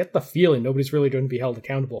get the feeling nobody's really going to be held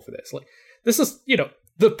accountable for this. Like, this is,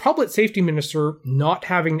 the public safety minister not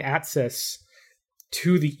having access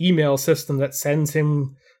to the email system that sends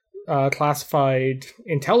him classified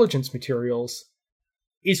intelligence materials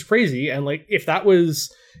is crazy. And like, if that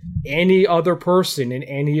was any other person in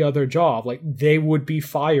any other job, like, they would be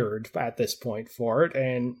fired at this point for it.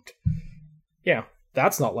 And yeah,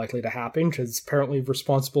 that's not likely to happen, because apparently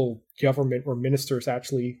responsible government where ministers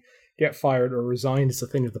actually get fired or resign is a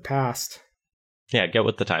thing of the past. Yeah, get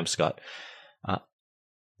with the time, Scott.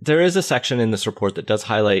 There is a section in this report that does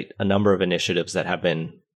highlight a number of initiatives that have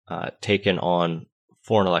been taken on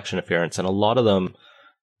foreign election interference, and a lot of them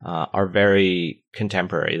are very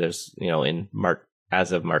contemporary. There's,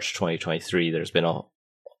 as of March 2023, there's been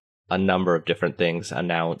a number of different things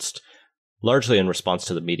announced, largely in response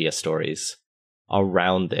to the media stories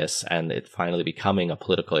around this, and it finally becoming a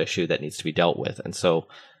political issue that needs to be dealt with. And so,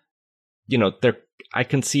 I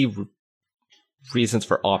can see reasons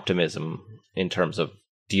for optimism in terms of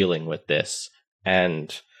dealing with this. And,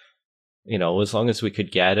 as long as we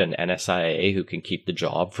could get an NSIA who can keep the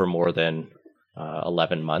job for more than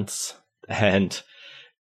 11 months and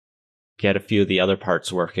get a few of the other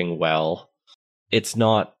parts working well, it's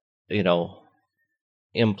not,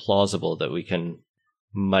 implausible that we can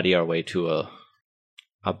muddy our way to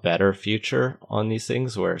a better future on these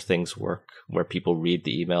things where things work, where people read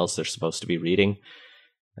the emails they're supposed to be reading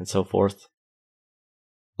and so forth.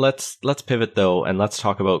 Let's pivot though, and let's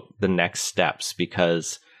talk about the next steps,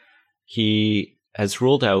 because he has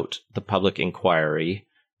ruled out the public inquiry,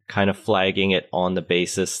 kind of flagging it on the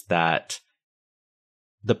basis that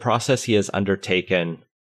the process he has undertaken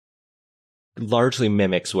largely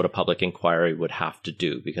mimics what a public inquiry would have to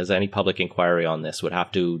do, because any public inquiry on this would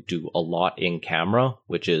have to do a lot in camera,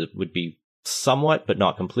 which would be somewhat but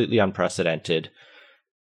not completely unprecedented,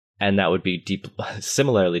 and that would be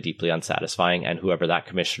similarly deeply unsatisfying, and whoever that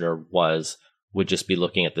commissioner was would just be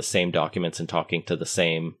looking at the same documents and talking to the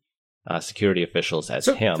same security officials as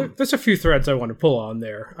him. There's a few threads I want to pull on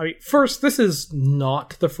there. I mean, first, this is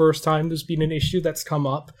not the first time there's been an issue that's come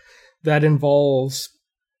up that involves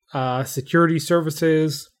security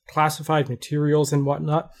services, classified materials, and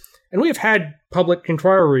whatnot. And we have had public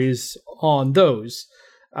inquiries on those.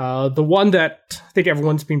 The one that I think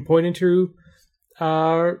everyone's been pointing to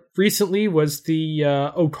recently was the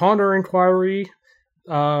O'Connor inquiry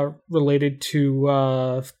related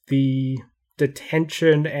to the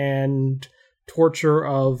detention and torture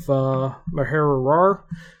of Maher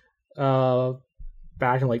Arar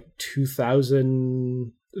back in like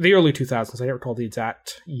 2000, the early 2000s. I don't recall the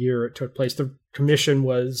exact year it took place. The commission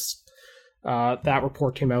was, that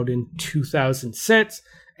report came out in 2006,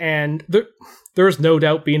 and there's no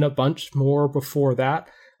doubt been a bunch more before that.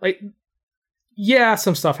 Like, yeah,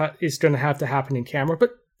 some stuff is going to have to happen in camera,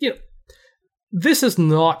 but, this is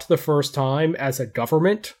not the first time as a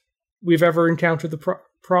government we've ever encountered the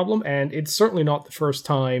problem, and it's certainly not the first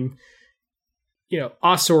time,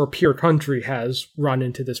 us or a peer country has run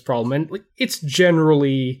into this problem. And it's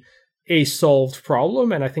generally a solved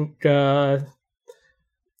problem, and I think the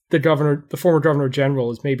former governor general,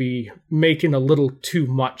 is maybe making a little too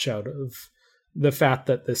much out of the fact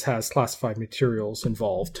that this has classified materials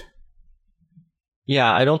involved.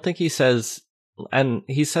 Yeah, I don't think he says, and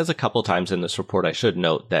he says a couple times in this report, I should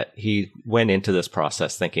note, that he went into this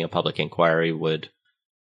process thinking a public inquiry would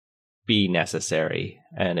be necessary,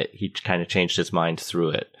 and he kind of changed his mind through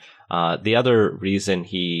it. The other reason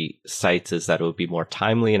he cites is that it would be more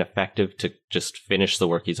timely and effective to just finish the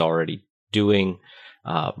work he's already doing,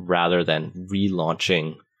 rather than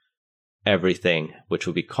relaunching everything, which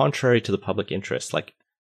would be contrary to the public interest. Like,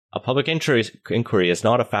 a public inquiry is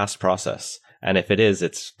not a fast process. And if it is,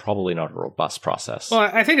 it's probably not a robust process. Well,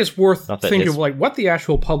 I think it's worth thinking of what the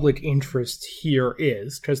actual public interest here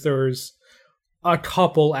is, because there's a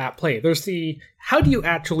couple at play. There's the, how do you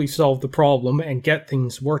actually solve the problem and get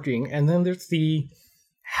things working? And then there's the,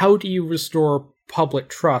 how do you restore public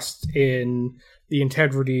trust in the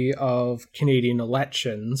integrity of Canadian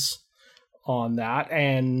elections on that?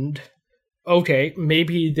 And, okay,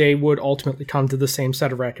 maybe they would ultimately come to the same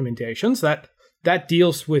set of recommendations. That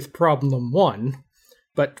deals with problem one,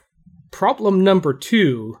 but problem number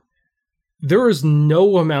two, there is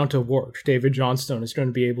no amount of work David Johnston is going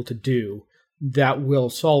to be able to do that will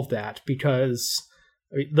solve that, because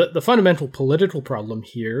the fundamental political problem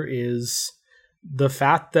here is the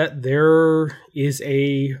fact that there is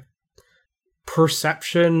a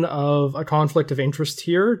perception of a conflict of interest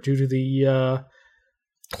here due to the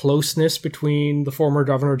closeness between the former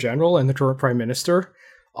Governor General and the current Prime Minister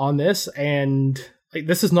on this, and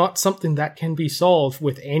this is not something that can be solved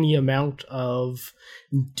with any amount of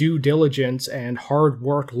due diligence and hard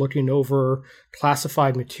work looking over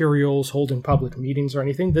classified materials, holding public meetings, or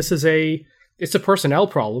anything. It's a personnel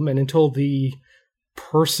problem, and until the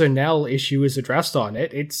personnel issue is addressed on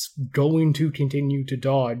it, it's going to continue to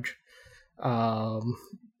dodge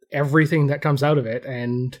everything that comes out of it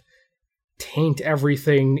and taint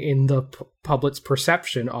everything in the public's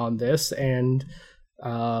perception on this. And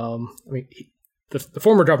the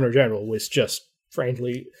former Governor General was just,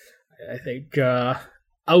 frankly, I think,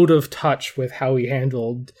 out of touch with how he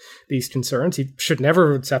handled these concerns. He should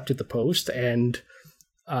never have accepted the post. And,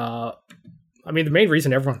 the main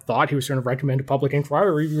reason everyone thought he was going to recommend a public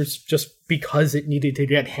inquiry was just because it needed to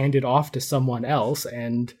get handed off to someone else.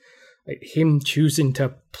 And him choosing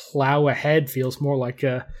to plow ahead feels more like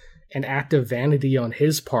an act of vanity on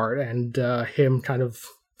his part, and him kind of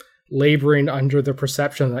laboring under the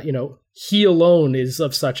perception that, he alone is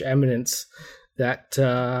of such eminence that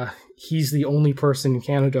he's the only person in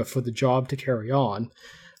Canada for the job to carry on.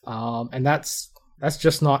 And that's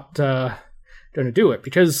just not going to do it,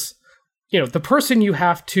 because, the person you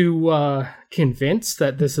have to convince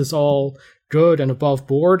that this is all good and above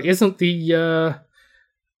board isn't the,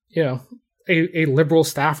 a Liberal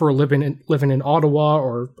staffer living in Ottawa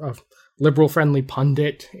or a Liberal-friendly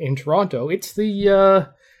pundit in Toronto. It's the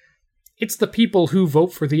people who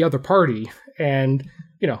vote for the other party, and,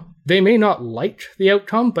 they may not like the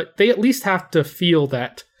outcome, but they at least have to feel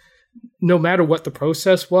that no matter what the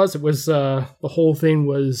process was, it was, the whole thing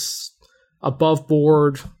was above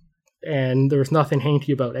board, and there was nothing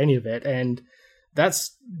hanky about any of it. And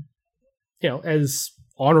that's, as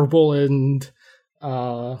honorable and,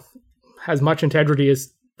 as much integrity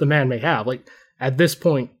as the man may have. Like, at this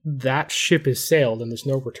point, that ship has sailed, and there's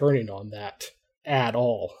no returning on that at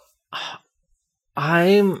all.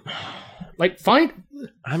 I'm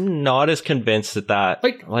not as convinced that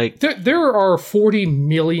there are 40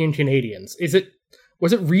 million Canadians.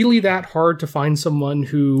 Was it really that hard to find someone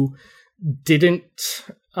who didn't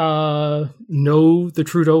know the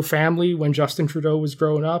Trudeau family when Justin Trudeau was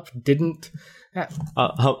growing up?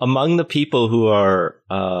 Among the people who are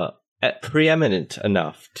preeminent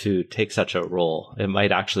enough to take such a role, it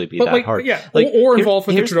might actually be hard. Yeah, or involved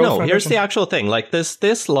with the Trudeau Foundation. Here's the actual thing. Like,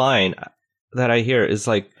 this line, that I hear is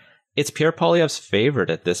like, it's Pierre Poilievre's favorite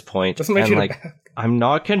at this point. Doesn't make and you like, I'm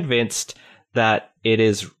not convinced that it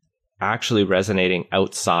is actually resonating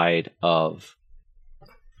outside of,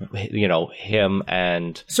 you know, him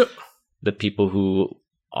and the people who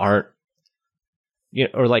aren't, you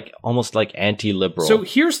know, or like almost like anti-liberal. So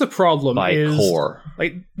here's the problem: by core,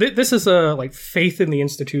 like this is a like faith in the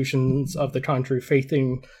institutions of the country, faith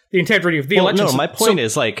in the integrity of the election. No, my point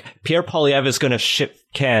is like Pierre Poilievre is going to shit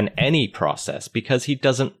can any process because he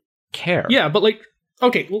doesn't care. Yeah, but like,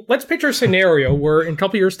 okay, let's picture a scenario where in a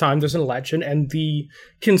couple years' time there's an election and the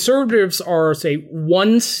Conservatives are, say,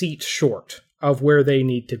 1 seat short of where they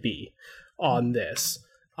need to be on this.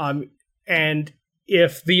 And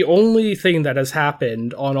if the only thing that has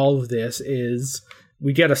happened on all of this is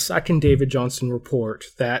we get a second David Johnston report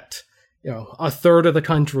that, you know, a third of the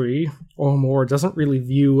country or more doesn't really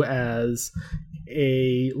view as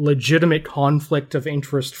a legitimate conflict of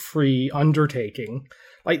interest-free undertaking,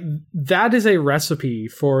 like, that is a recipe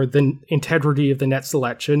for the integrity of the next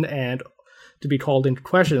election and to be called into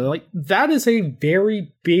question. Like, that is a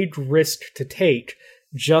very big risk to take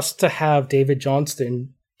just to have David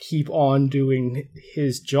Johnston keep on doing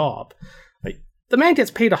his job. Like, the man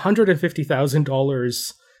gets paid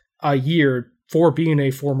 $150,000 a year for being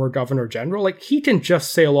a former governor general. Like, he can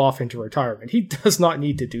just sail off into retirement. He does not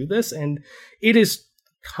need to do this. And it is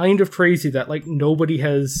kind of crazy that, like, nobody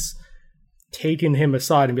has taken him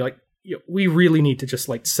aside and be like, we really need to just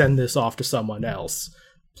like send this off to someone else.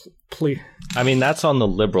 Please. I mean, that's on the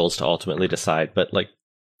Liberals to ultimately decide, but like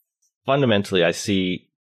fundamentally I see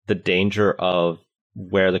the danger of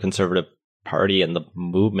where the Conservative Party and the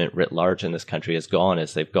movement writ large in this country has gone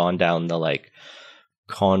is they've gone down the like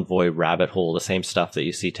convoy rabbit hole, the same stuff that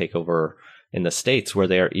you see take over in the States, where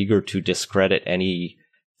they are eager to discredit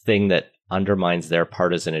anything that undermines their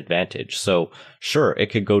partisan advantage. So sure,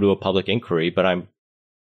 it could go to a public inquiry, but I'm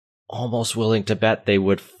almost willing to bet they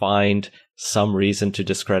would find some reason to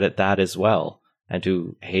discredit that as well and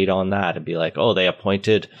to hate on that and be like, oh, they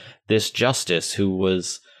appointed this justice who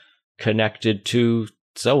was connected to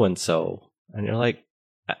so-and-so. And you're like,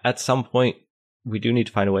 at some point, we do need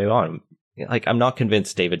to find a way on. Like, I'm not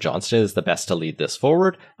convinced David Johnston is the best to lead this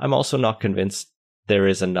forward. I'm also not convinced there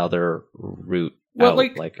is another route. Well, I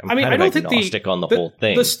don't think agnostic on the whole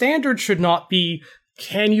thing. The standard should not be,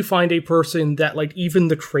 can you find a person that like even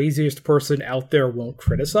the craziest person out there won't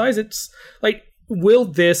criticize? It's like, will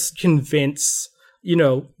this convince, you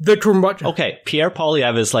know, the curmudgeon? Okay, Pierre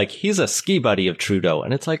Poilievre is like, he's a ski buddy of Trudeau.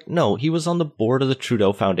 And it's like, no, he was on the board of the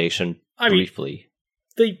Trudeau Foundation briefly.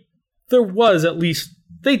 They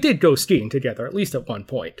did go skiing together, at least at one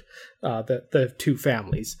point, the two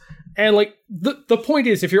families. And, like, the point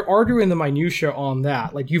is, if you're arguing the minutiae on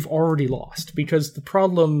that, like, you've already lost. Because the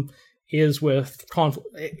problem is with conflict.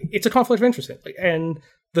 It's a conflict of interest. And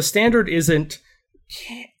the standard isn't,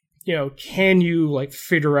 can you, like,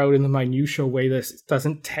 figure out in the minutiae way this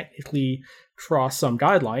doesn't technically cross some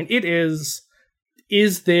guideline? It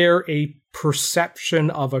is there a perception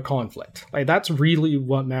of a conflict? Like, that's really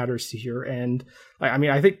what matters here. And, I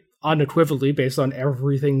mean, I think unequivocally, based on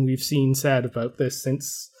everything we've seen said about this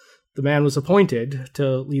since the man was appointed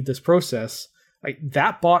to lead this process, like,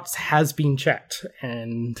 that box has been checked,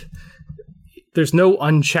 and there's no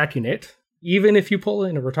unchecking it. Even if you pull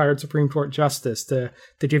in a retired Supreme Court justice to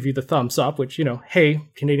give you the thumbs up, which, hey,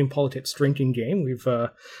 Canadian politics drinking game, we've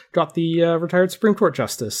got the retired Supreme Court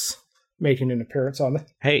justice making an appearance on it.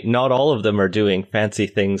 Hey, not all of them are doing fancy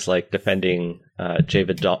things like defending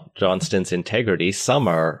David Johnston's integrity. Some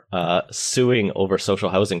are suing over social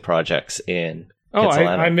housing projects in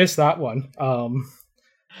Kitsilano. I missed that one.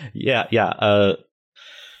 Yeah.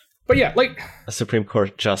 But yeah, like, a Supreme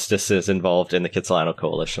Court justice is involved in the Kitsilano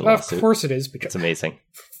Coalition lawsuit. Of course it is, because it's amazing.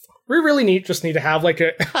 We really just need to have like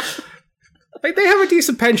a like, they have a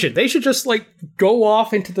decent pension. They should just like go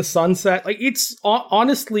off into the sunset. Like, it's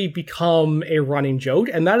honestly become a running joke,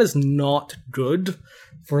 and that is not good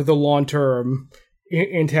for the long-term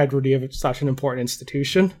integrity of such an important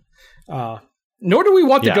institution. Nor do we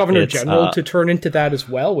want the Governor General to turn into that as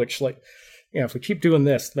well, which, like, if we keep doing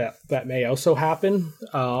this, that may also happen.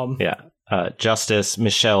 Justice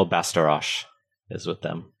Michel Bastarache is with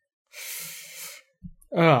them.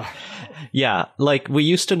 Yeah, like, we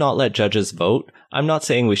used to not let judges vote. I'm not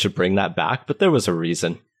saying we should bring that back, but there was a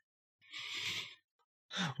reason.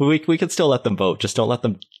 We could still let them vote, just don't let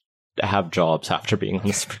them have jobs after being on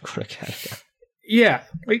the Supreme Court of Canada. Yeah,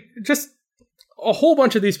 like, just a whole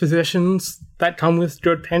bunch of these positions that come with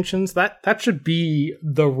good pensions, that should be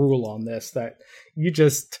the rule on this, that you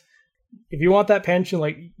just, if you want that pension,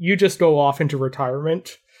 like, you just go off into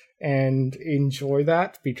retirement and enjoy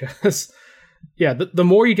that, because the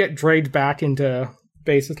more you get dragged back into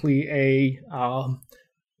basically a,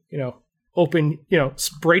 open,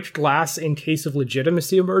 break glass in case of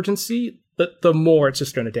legitimacy emergency, the more it's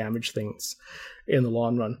just going to damage things in the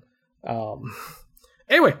long run.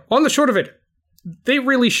 Anyway, on the short of it, they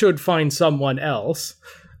really should find someone else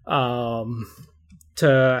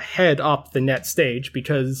to head up the net stage,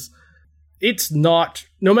 because it's not,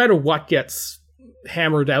 no matter what gets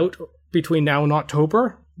hammered out between now and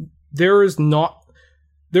October, there is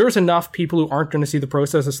enough people who aren't going to see the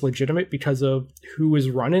process as legitimate because of who is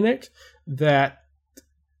running it, that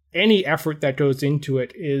any effort that goes into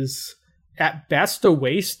it is at best a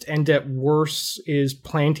waste, and at worst is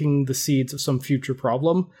planting the seeds of some future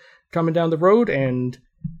problem coming down the road. And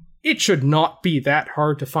it should not be that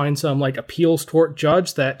hard to find some like appeals court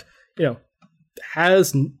judge that,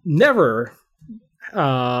 has never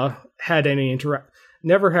had any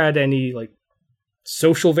like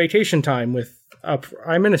social vacation time with a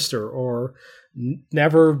prime minister, or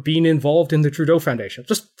never been involved in the Trudeau Foundation.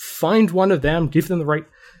 Just find one of them, get them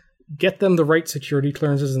the right security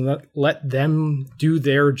clearances, and let them do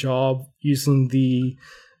their job using the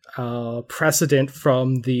precedent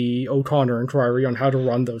from the O'Connor inquiry on how to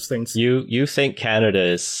run those things. You think Canada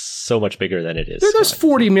is so much bigger than it is? There's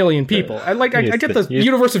 40 million people. I get the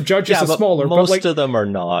universe of judges is smaller, but most of them are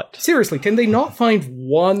not. Seriously, can they not find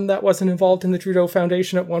one that wasn't involved in the Trudeau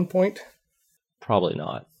Foundation at one point? Probably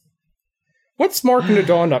not. What's Mark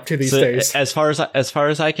Nadon up to these days? As far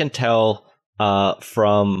as I can tell,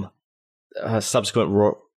 from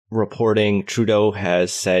subsequent reporting, Trudeau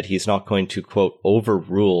has said he's not going to, quote,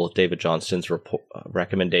 overrule David Johnston's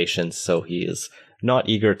recommendations, so he is not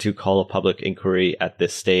eager to call a public inquiry at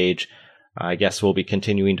this stage. I guess we'll be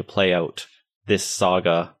continuing to play out this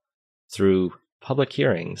saga through public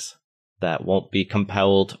hearings that won't be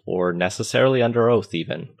compelled or necessarily under oath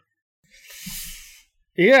even.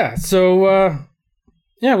 Yeah, so,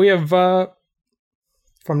 we have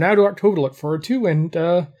from now to October to look forward to, and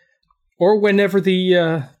or whenever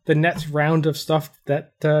the next round of stuff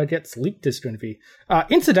that gets leaked is going to be.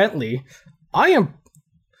 Incidentally, I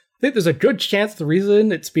think there's a good chance the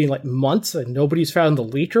reason it's been like months and nobody's found the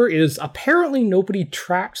leaker is apparently nobody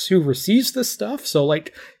tracks who receives this stuff. So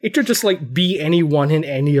like it could just like be anyone in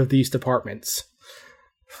any of these departments,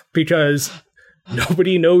 because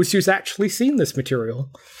nobody knows who's actually seen this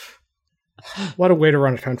material. What a way to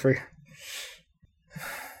run a country.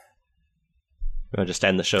 We'll just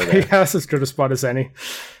end the show there. Yeah, that's as good a spot as any.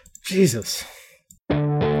 Jesus.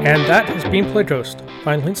 And that has been Playtoast.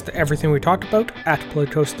 Find links to everything we talked about at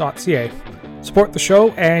playtoast.ca. Support the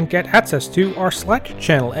show and get access to our Slack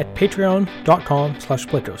channel at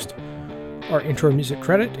patreon.com/playtoast. Our intro music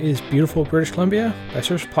credit is Beautiful British Columbia by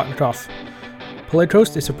Serge Plotnikoff.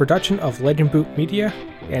 Playtoast is a production of Legend Boot Media,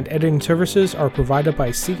 and editing services are provided by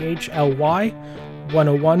CHLY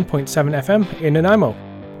 101.7 FM in Nanaimo.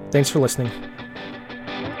 Thanks for listening.